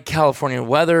like California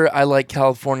weather. I like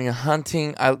California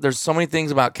hunting. There's so many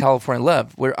things about California I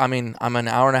love. I'm an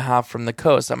hour and a half from the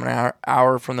coast. I'm an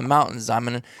hour from the mountains. I'm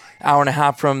an hour and a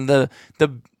half from the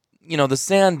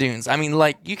sand dunes.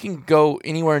 You can go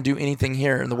anywhere and do anything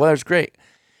here, and the weather's great.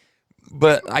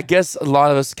 But I guess a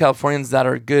lot of us Californians that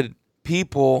are good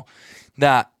people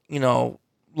that,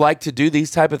 like to do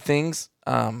these type of things,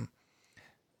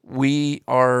 we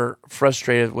are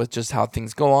frustrated with just how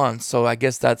things go on. So I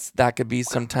guess that could be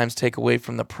sometimes take away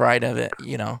from the pride of it,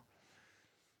 It's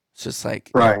just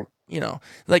right.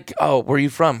 Oh, where are you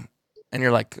from? And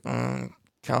you're like,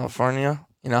 California.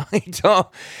 You don't,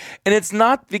 and it's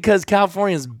not because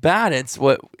California is bad. It's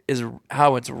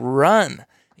how it's run.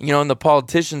 And the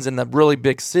politicians in the really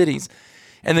big cities,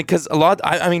 and because a lot.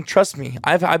 Trust me,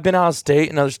 I've been out of state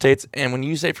in other states, and when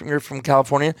you say you're from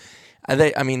California,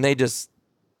 they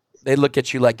look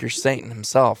at you like you're Satan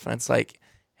himself, and it's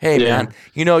hey man,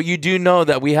 you do know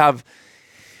that we have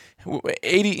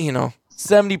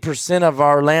 70% of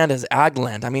our land is ag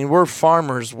land. We're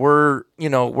farmers. We're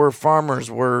farmers.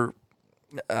 We're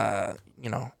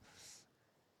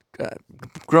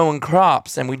growing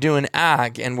crops, and we do an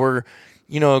ag, and we're,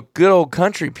 good old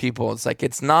country people. It's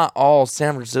it's not all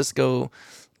San Francisco,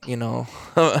 LA.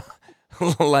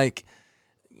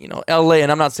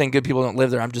 And I'm not saying good people don't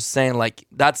live there. I'm just saying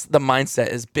that's the mindset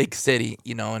is big city,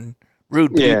 and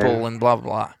rude people and blah,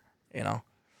 blah, blah,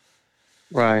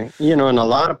 Right. And a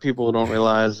lot of people don't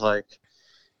realize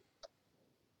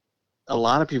a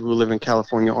lot of people who live in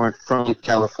California aren't from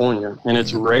California, and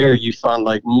it's rare you find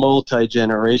like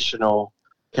multi-generational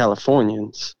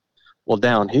Californians. Well,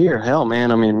 down here, hell,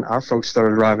 man, I mean, our folks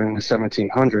started arriving in the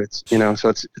 1700s, you know, so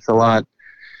it's a lot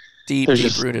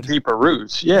deep-rooted. Deeper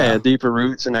roots. Yeah, deeper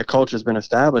roots, and that culture's been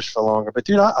established for longer. But,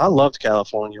 dude, I loved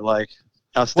California. Like,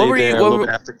 I stayed there a little bit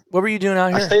after. What were you doing out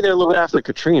here? I stayed there a little bit after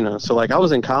Katrina. So, like, I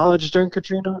was in college during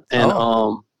Katrina, and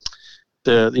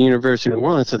the University of New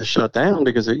Orleans had to shut down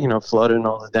because it, you know, flooded and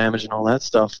all the damage and all that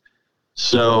stuff.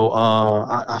 So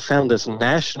I found this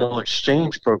national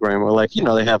exchange program where, like, you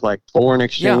know, they have like foreign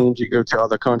exchange. You go to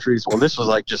other countries. Well, this was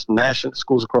like just national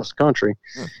schools across the country.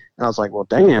 And I was like, well,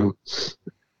 damn.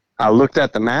 I looked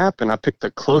at the map and I picked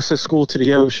the closest school to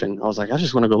the ocean. I was like, I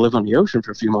just want to go live on the ocean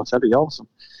for a few months. That'd be awesome.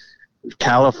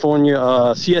 California,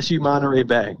 CSU Monterey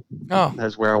Bay. Oh,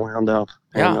 that's where I wound up.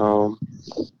 Yeah. And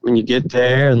when you get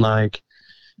there, and like,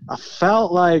 I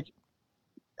felt like,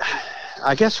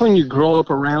 I guess when you grow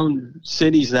up around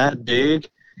cities that big,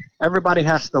 everybody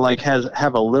has to like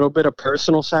have a little bit of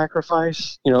personal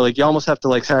sacrifice. You know, like you almost have to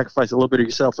like sacrifice a little bit of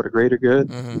yourself for the greater good.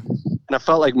 Mm-hmm. And I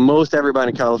felt like most everybody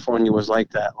in California was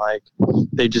like that. Like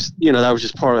they just, you know, that was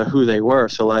just part of who they were.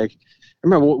 So like, I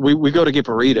remember we go to get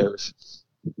burritos,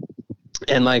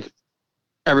 and like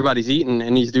everybody's eating,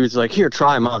 and these dudes like, here,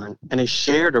 try mine. And they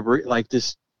shared like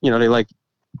this, you know, they like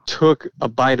took a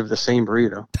bite of the same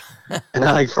burrito. And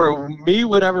I, like, for me,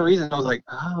 whatever reason, I was like,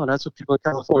 oh, that's what people in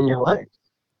California like.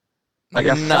 Like,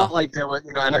 I felt like there was,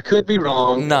 you know, and I could be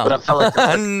wrong, but I felt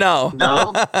like no.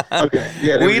 Okay.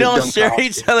 Yeah, we don't share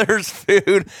each other's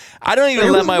food. I don't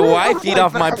even let my wife eat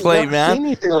off my plate, man. I've never seen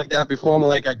anything like that before. I'm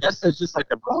like, I guess it's just like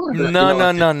a brotherhood. No.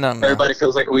 Everybody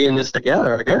feels like we in this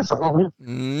together, I guess. I don't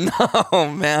know. No,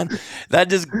 man. That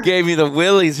just gave me the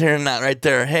willies hearing that right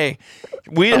there. Hey,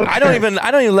 I don't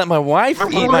even let my wife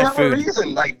eat my food.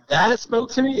 Reason, like, that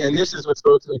spoke to me, and this is what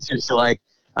spoke to me too. So, like,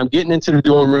 I'm getting into the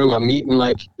dorm room. I'm meeting,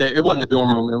 like, it wasn't a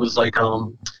dorm room. It was like,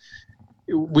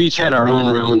 we each had our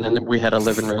own room, and then we had a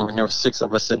living room, and there were 6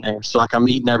 of us in there. So, like, I'm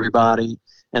meeting everybody,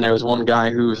 and there was one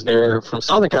guy who was there from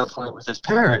Southern California with his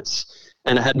parents,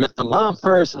 and I had met the mom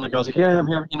first, and like, I was like, yeah, I'm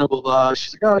here, you know, blah, blah.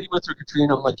 She's like, oh, you went through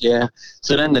Katrina? I'm like, yeah.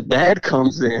 So then the dad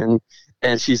comes in,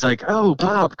 and she's like, oh,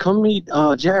 Bob, come meet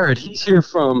Jared. He's here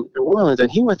from New Orleans,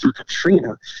 and he went through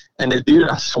Katrina. And the dude,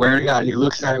 I swear to God, he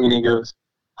looks at me, and he goes,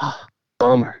 oh,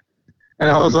 bummer.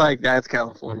 And I was like, that's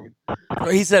California.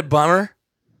 He said bummer?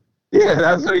 Yeah,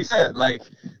 that's what he said. Like,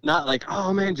 not like,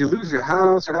 oh, man, did you lose your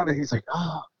house or nothing? He's like,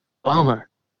 oh, bummer.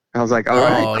 I was like, all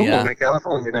right, cool, I'm in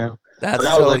California now. That's so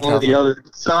that was like one of the other,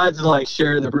 besides like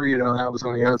sharing the burrito, that was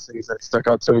one of the other things that stuck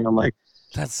out to me. I'm like,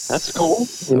 that's cool.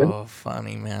 So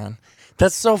funny, man.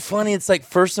 That's so funny. It's like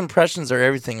first impressions are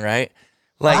everything, right?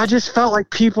 Like, I just felt like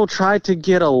people tried to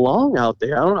get along out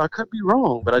there. I could be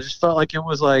wrong, but I just felt like it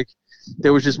was like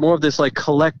there was just more of this like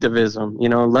collectivism, you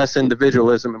know, less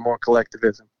individualism and more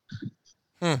collectivism.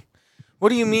 What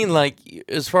do you mean? Like,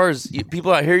 as far as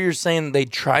people out here, you're saying they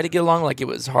try to get along, like it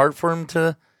was hard for them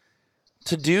to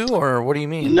do, or what do you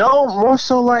mean? No, more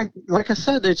so like I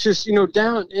said, it's just, you know,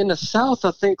 down in the South,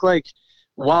 I think like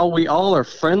while we all are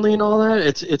friendly and all that,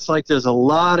 it's like there's a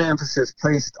lot of emphasis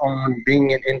placed on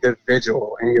being an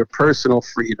individual and your personal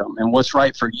freedom and what's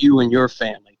right for you and your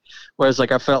family. Whereas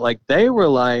like I felt like they were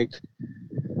like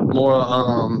more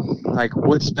like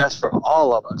what's best for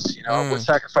all of us, you know, what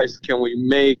sacrifices can we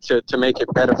make to make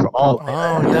it better for all of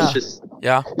us. It's just,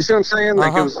 you see what I'm saying?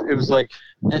 Like it was like,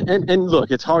 and look,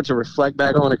 it's hard to reflect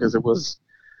back on it because it was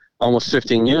almost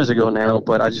 15 years ago now,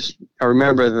 but I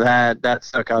remember that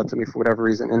stuck out to me for whatever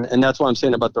reason. And that's what I'm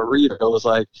saying about the burrito. It was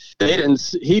like,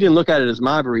 he didn't look at it as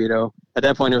my burrito. At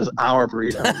that point, it was our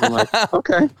burrito. I'm like,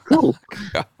 okay, cool.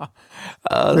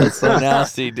 Oh, that's so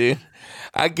nasty, dude.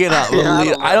 I cannot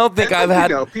believe. I don't think I've had.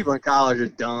 You know, people in college are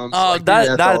dumb. Oh,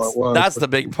 so that's the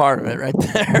big part of it right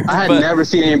there. I had never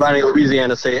seen anybody in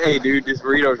Louisiana say, "Hey, dude, this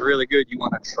burrito is really good. You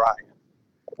want to try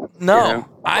it?" No, you know?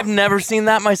 I've never seen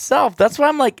that myself. That's why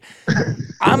I'm like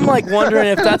wondering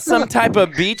if that's some type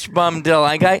of beach bum deal.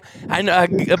 I know a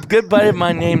good buddy of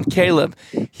mine named Caleb.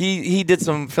 He did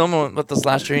some filming with us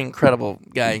last year. Incredible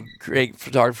guy, great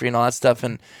photography and all that stuff.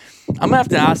 And I'm gonna have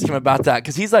to ask him about that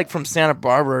because he's like from Santa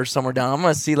Barbara or somewhere down. I'm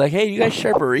gonna see like, hey, you guys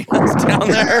share burritos down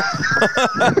there?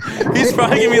 He's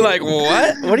probably gonna be like,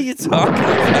 what? What are you talking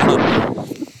about?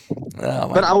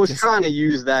 Oh, but I was trying to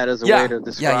use that as a way to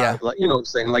describe, like, you know what I'm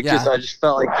saying? Like, I just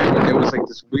felt like it was like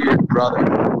this weird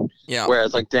brotherhood. Yeah.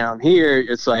 Whereas like down here,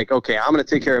 it's like, okay, I'm gonna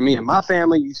take care of me and my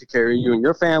family. You take care of you and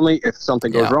your family. If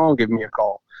something goes wrong, give me a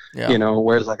call. Yeah. You know,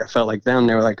 whereas like I felt like them,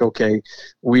 they were like, okay,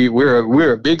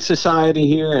 we're a big society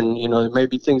here, and you know, there may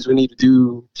be things we need to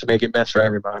do to make it best for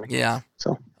everybody. Yeah.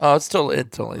 So. Oh,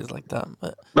 it totally is like that.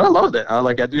 But I loved it.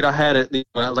 I had it. You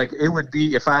know, like it would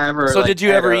be if I ever. So like, did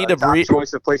you ever eat a top burrito?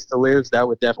 choice of place to live? That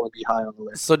would definitely be high on the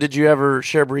list. So did you ever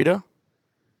share burrito?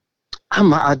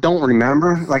 I don't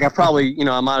remember. Like I probably, you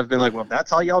know, I might have been like, well, if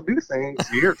that's how y'all do things.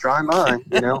 Here, try mine.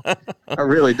 You know, I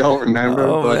really don't remember.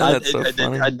 Oh, but man, that's so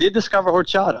funny. I did discover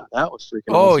horchata. That was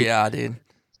freaking. Oh awesome. yeah, dude.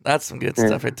 That's some good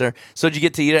stuff right there. So did you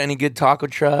get to eat at any good taco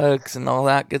trucks and all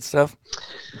that good stuff?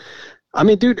 I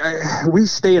mean, dude, we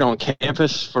stayed on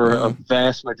campus for a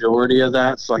vast majority of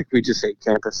that. So, like, we just ate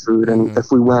campus food. And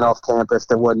if we went off campus,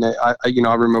 there wasn't, I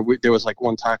remember there was, like,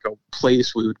 one taco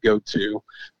place we would go to.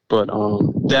 But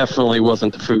definitely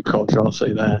wasn't the food culture, I'll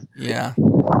say that. Yeah.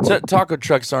 So, taco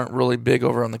trucks aren't really big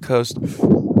over on the coast.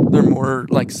 They're more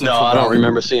like Central No, I don't Valley.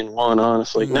 remember seeing one,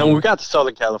 honestly. Now, when we got to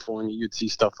Southern California, you'd see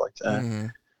stuff like that.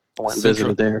 I went and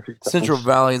visited there a few times. Central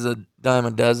Valley is a dime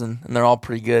a dozen, and they're all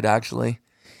pretty good, actually.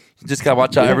 You just got to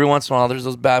watch out. Every once in a while, there's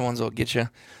those bad ones that'll get you.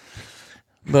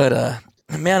 But,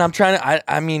 man, I'm trying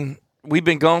to, I mean, we've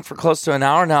been going for close to an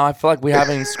hour now. I feel like we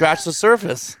haven't even scratched the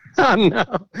surface. I know.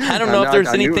 I don't know if there's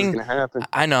anything.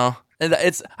 I know.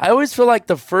 I always feel like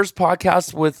the first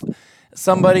podcast with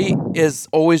somebody is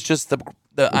always just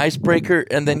the icebreaker,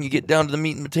 and then you get down to the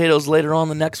meat and potatoes later on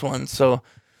the next one. So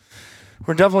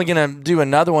we're definitely gonna do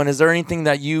another one. Is there anything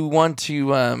that you want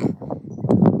to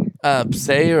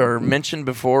say or mention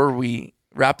before we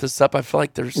wrap this up? I feel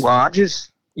like there's. Well, I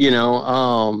just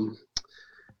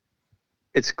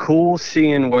it's cool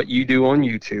seeing what you do on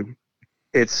YouTube.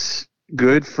 It's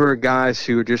good for guys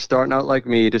who are just starting out like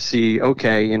me to see,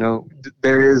 okay, you know,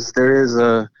 there is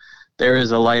a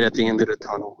light at the end of the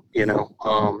tunnel, you know.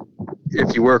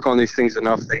 If you work on these things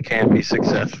enough, they can be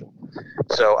successful.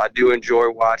 So I do enjoy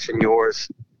watching yours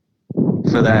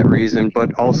for that reason,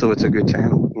 but also it's a good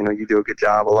channel. You know, you do a good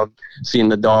job. I love seeing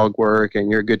the dog work, and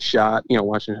you're a good shot, you know,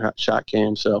 watching shot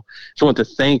cam. So just want to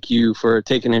thank you for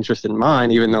taking interest in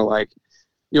mine, even though like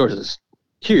yours is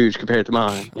huge compared to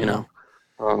mine, you know.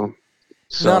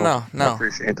 So No. I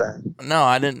appreciate that. No,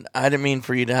 I didn't mean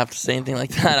for you to have to say anything like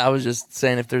that. I was just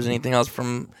saying if there's anything else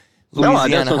from Louisiana. No,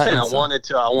 that's what I'm saying.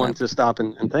 Hunting, I wanted to stop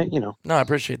and thank, you know. No, I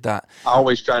appreciate that. I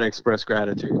always try to express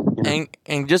gratitude. You know?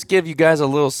 And just give you guys a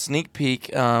little sneak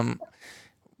peek.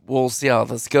 We'll see how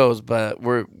this goes, but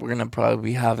we're gonna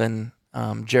probably be having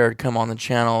Jared come on the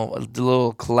channel, a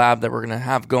little collab that we're gonna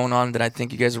have going on that I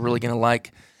think you guys are really gonna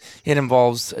like. It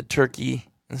involves a turkey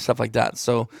and stuff like that.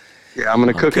 So. Yeah, I'm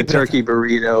gonna cook a turkey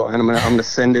burrito, and I'm gonna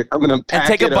send it. I'm gonna pack and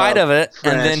take it a bite up of it,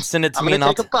 fresh. and then send it to me. I'm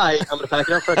gonna take a bite. I'm gonna pack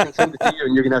it up fresh and send it to you,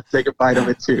 and you're gonna have to take a bite of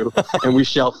it too. And we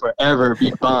shall forever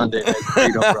be bonded as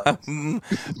burrito brothers.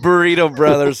 Burrito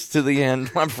brothers to the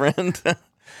end, my friend.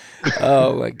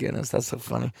 Oh my goodness, that's so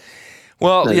funny.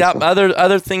 Well, yeah,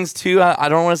 other things too. I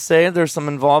don't want to say there's some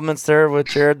involvements there with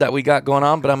Jared that we got going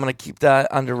on, but I'm gonna keep that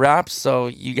under wraps. So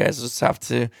you guys just have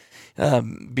to.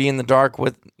 Be in the dark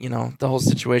with, you know, the whole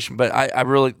situation. But I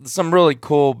really, some really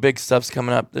cool big stuff's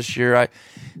coming up this year.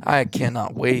 I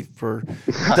cannot wait for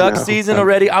duck season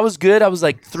already. I was good. I was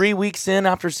like 3 weeks in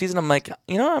after season. I'm like,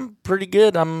 you know, I'm pretty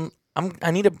good.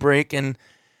 I need a break. And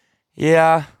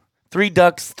yeah, 3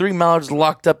 ducks, 3 mallards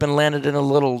locked up and landed in a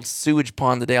little sewage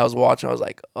pond the day I was watching. I was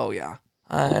like, oh yeah,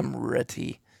 I'm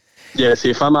ready. Yeah,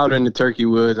 see, if I'm out in the turkey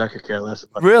woods, I could care less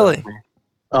about really. That.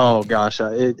 Oh gosh,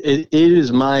 it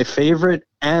is my favorite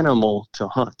animal to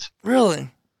hunt. Really?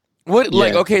 What? Yeah.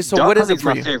 Like, okay, so what is it for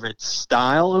you? My favorite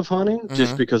style of hunting,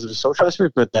 just because of the social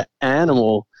aspect. But the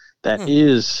animal that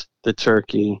is the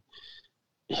turkey,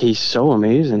 he's so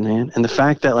amazing, man. And the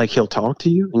fact that like he'll talk to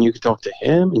you, and you can talk to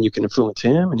him, and you can influence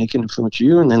him, and he can influence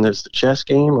you. And then there's the chess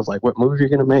game of like what move you're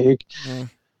gonna make.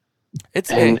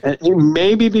 And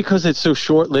maybe because it's so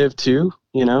short-lived too,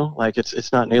 you know, like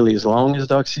it's not nearly as long as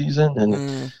duck season,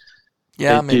 and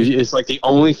it's like the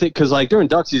only thing, because like during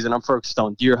duck season I'm focused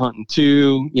on deer hunting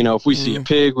too. You know, if we see a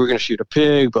pig, we're gonna shoot a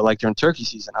pig, but like during turkey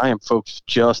season I am focused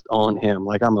just on him.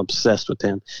 Like I'm obsessed with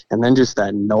him. And then just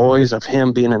that noise of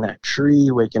him being in that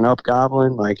tree waking up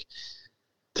gobbling, like,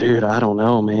 dude, I don't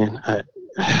know, man.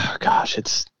 Gosh,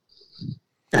 it's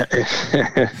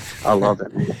I love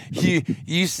it, man.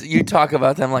 You talk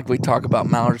about them like we talk about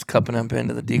mallards cupping up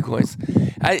into the decoys.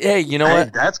 Hey, you know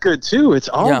what? That's good too. It's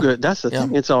all good. That's the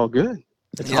thing. It's all good.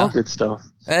 It's all good stuff.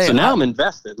 Hey, so now I'm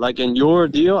invested. Like in your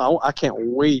deal, I can't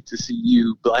wait to see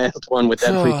you blast one with that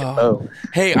freaking bow.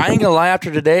 Hey, I ain't gonna lie.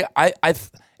 After today,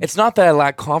 it's not that I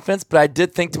lack confidence, but I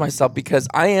did think to myself, because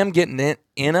I am getting it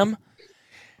in them.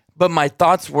 But my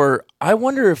thoughts were, I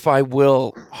wonder if I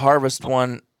will harvest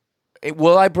one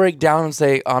will I break down and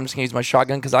say, oh, I'm just gonna use my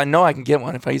shotgun? Because I know I can get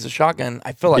one if I use a shotgun.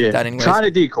 I feel like that anyways. Try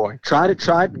to decoy. Try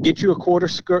to get you a quarter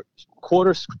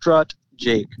strut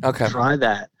Jake. Okay. Try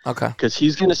that. Okay. Because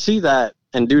he's gonna see that,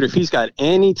 and dude, if he's got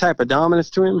any type of dominance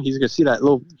to him, he's gonna see that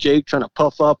little Jake trying to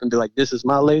puff up and be like, "This is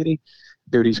my lady."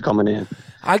 Dude, he's coming in.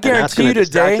 I guarantee you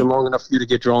today, long enough for you to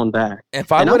get drawn back.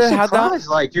 If I would have had that,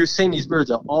 like you're saying, these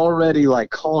birds are already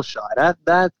like call shy.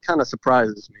 That kind of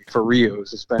surprises me for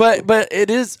Rios, especially. But it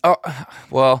is.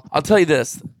 Well, I'll tell you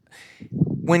this: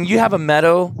 when you have a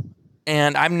meadow,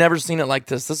 and I've never seen it like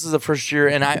this. This is the first year,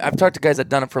 and I've talked to guys that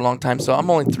done it for a long time. So I'm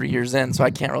only 3 years in, so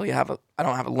I can't really I don't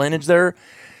have a lineage there.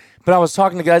 But I was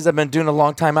talking to guys that have been doing a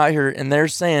long time out here, and they're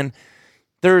saying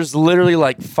there's literally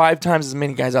like 5 times as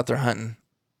many guys out there hunting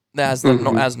as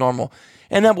normal.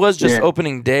 And that was just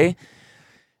opening day.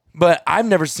 But I've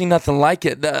never seen nothing like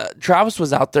it. Travis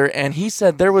was out there, and he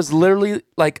said there was literally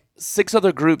like 6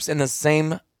 other groups in the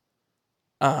same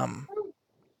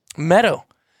meadow.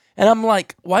 And I'm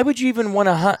like, why would you even want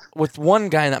to hunt with one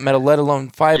guy in that meadow, let alone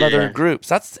 5 other groups?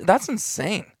 That's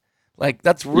insane. Like,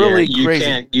 that's really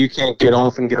crazy. You can't get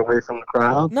off and get away from the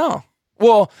crowd? No.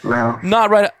 Well,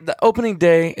 not right. The opening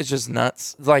day is just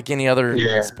nuts. It's like any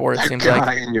other sport, it seems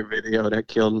like. In your video, that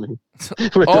killed me.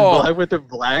 with the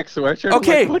black sweatshirt.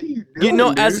 Okay. Like, what are you doing,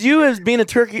 dude? As you as being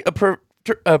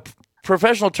a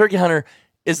professional turkey hunter,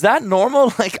 is that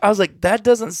normal? Like, I was like, that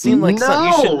doesn't seem like something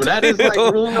you should do. That is like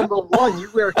rule number 1.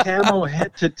 You wear camo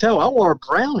head to toe. I wore a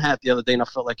brown hat the other day, and I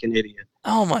felt like an idiot.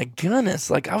 Oh, my goodness.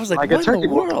 Like, I was like what in the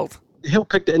world? He'll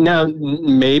pick that. Now,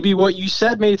 maybe what you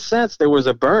said made sense. There was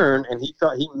a burn, and he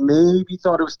maybe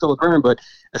thought it was still a burn, but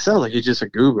it sounds like he's just a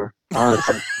goober,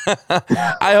 honestly.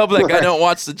 I hope that guy don't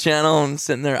watch the channel and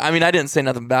sitting there. I mean, I didn't say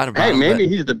nothing bad about him. Hey, maybe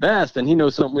he's the best, and he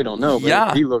knows something we don't know.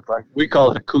 But he looked like, we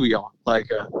call it a kuya, like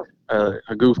a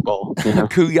goofball. You know?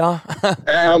 Kuya?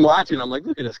 And I'm watching. I'm like,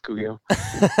 look at this kuya.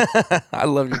 I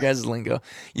love your guys' lingo.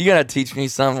 You got to teach me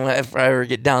some. If I ever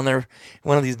get down there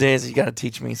one of these days, you got to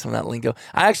teach me some of that lingo.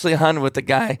 I actually hunted with a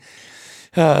guy,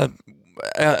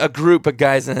 a group of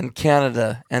guys in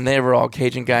Canada, and they were all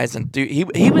Cajun guys. And dude,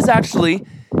 he was actually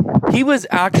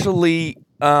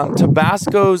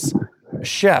Tabasco's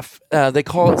chef. They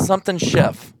call it something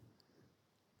chef.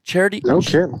 Charity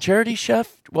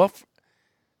chef? Well,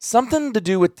 something to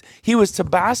do with, he was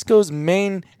Tabasco's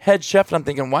main head chef, and I'm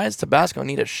thinking, why does Tabasco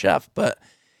need a chef? But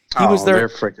he was there. They're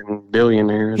freaking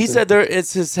billionaires. He said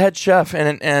it's his head chef,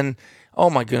 and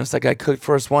oh my goodness, that guy cooked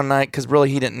for us one night because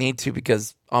really he didn't need to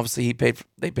because obviously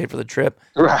they paid for the trip.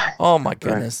 Right. Oh my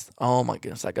goodness. Right. Oh my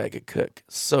goodness, that guy could cook.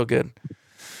 So good.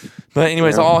 But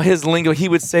anyways, all his lingo, he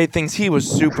would say things. He was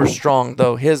super strong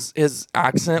though. His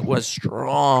accent was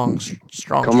strong.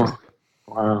 Come on.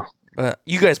 Wow. But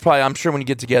you guys probably, I'm sure when you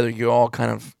get together, you all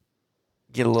kind of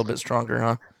get a little bit stronger,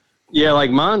 huh? Yeah,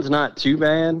 like mine's not too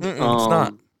bad. It's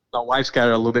not. My wife's got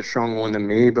a little bit stronger one than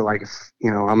me, but like if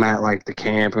I'm at like the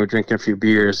camp or drinking a few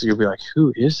beers, you'll be like,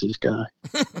 who is this guy?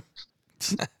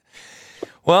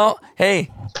 Well, hey,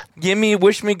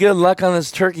 wish me good luck on this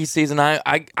turkey season.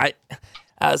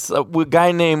 As a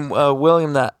guy named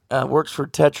William that works for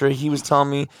Tetra, he was telling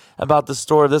me about the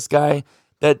story of this guy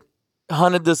that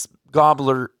hunted this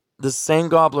same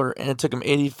gobbler, and it took him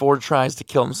 84 tries to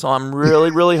kill him. So I'm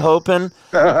really, really hoping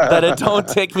that it don't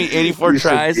take me 84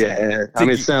 tries.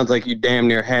 It sounds like you damn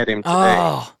near had him today.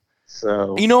 Oh.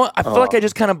 So you know what? I feel like I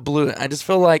just kind of blew it. I just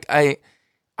feel like I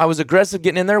was aggressive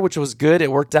getting in there, which was good.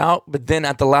 It worked out. But then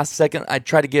at the last second, I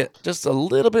tried to get just a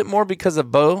little bit more because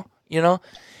of Bo,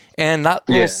 and that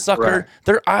little sucker. Right.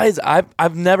 Their eyes,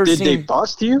 I've never seen. Did they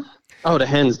bust you? Oh, the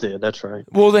hens did. That's right.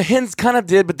 Well, the hens kind of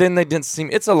did, but then they didn't seem.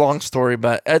 It's a long story,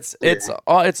 but it's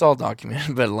all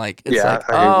documented. But like, it's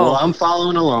well, I'm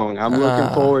following along. I'm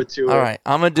looking forward to it. All right,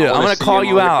 I'm gonna do it. I'm gonna call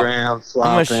you out. I'm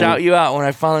gonna shout you out when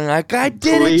I finally like. I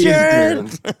did it,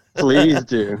 Jared. Please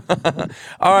do.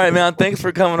 All right, man. Thanks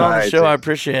for coming on the show. I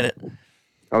appreciate it.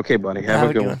 Okay, buddy. Have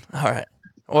a good one. All right.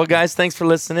 Well, guys, thanks for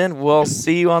listening. We'll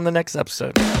see you on the next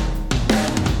episode.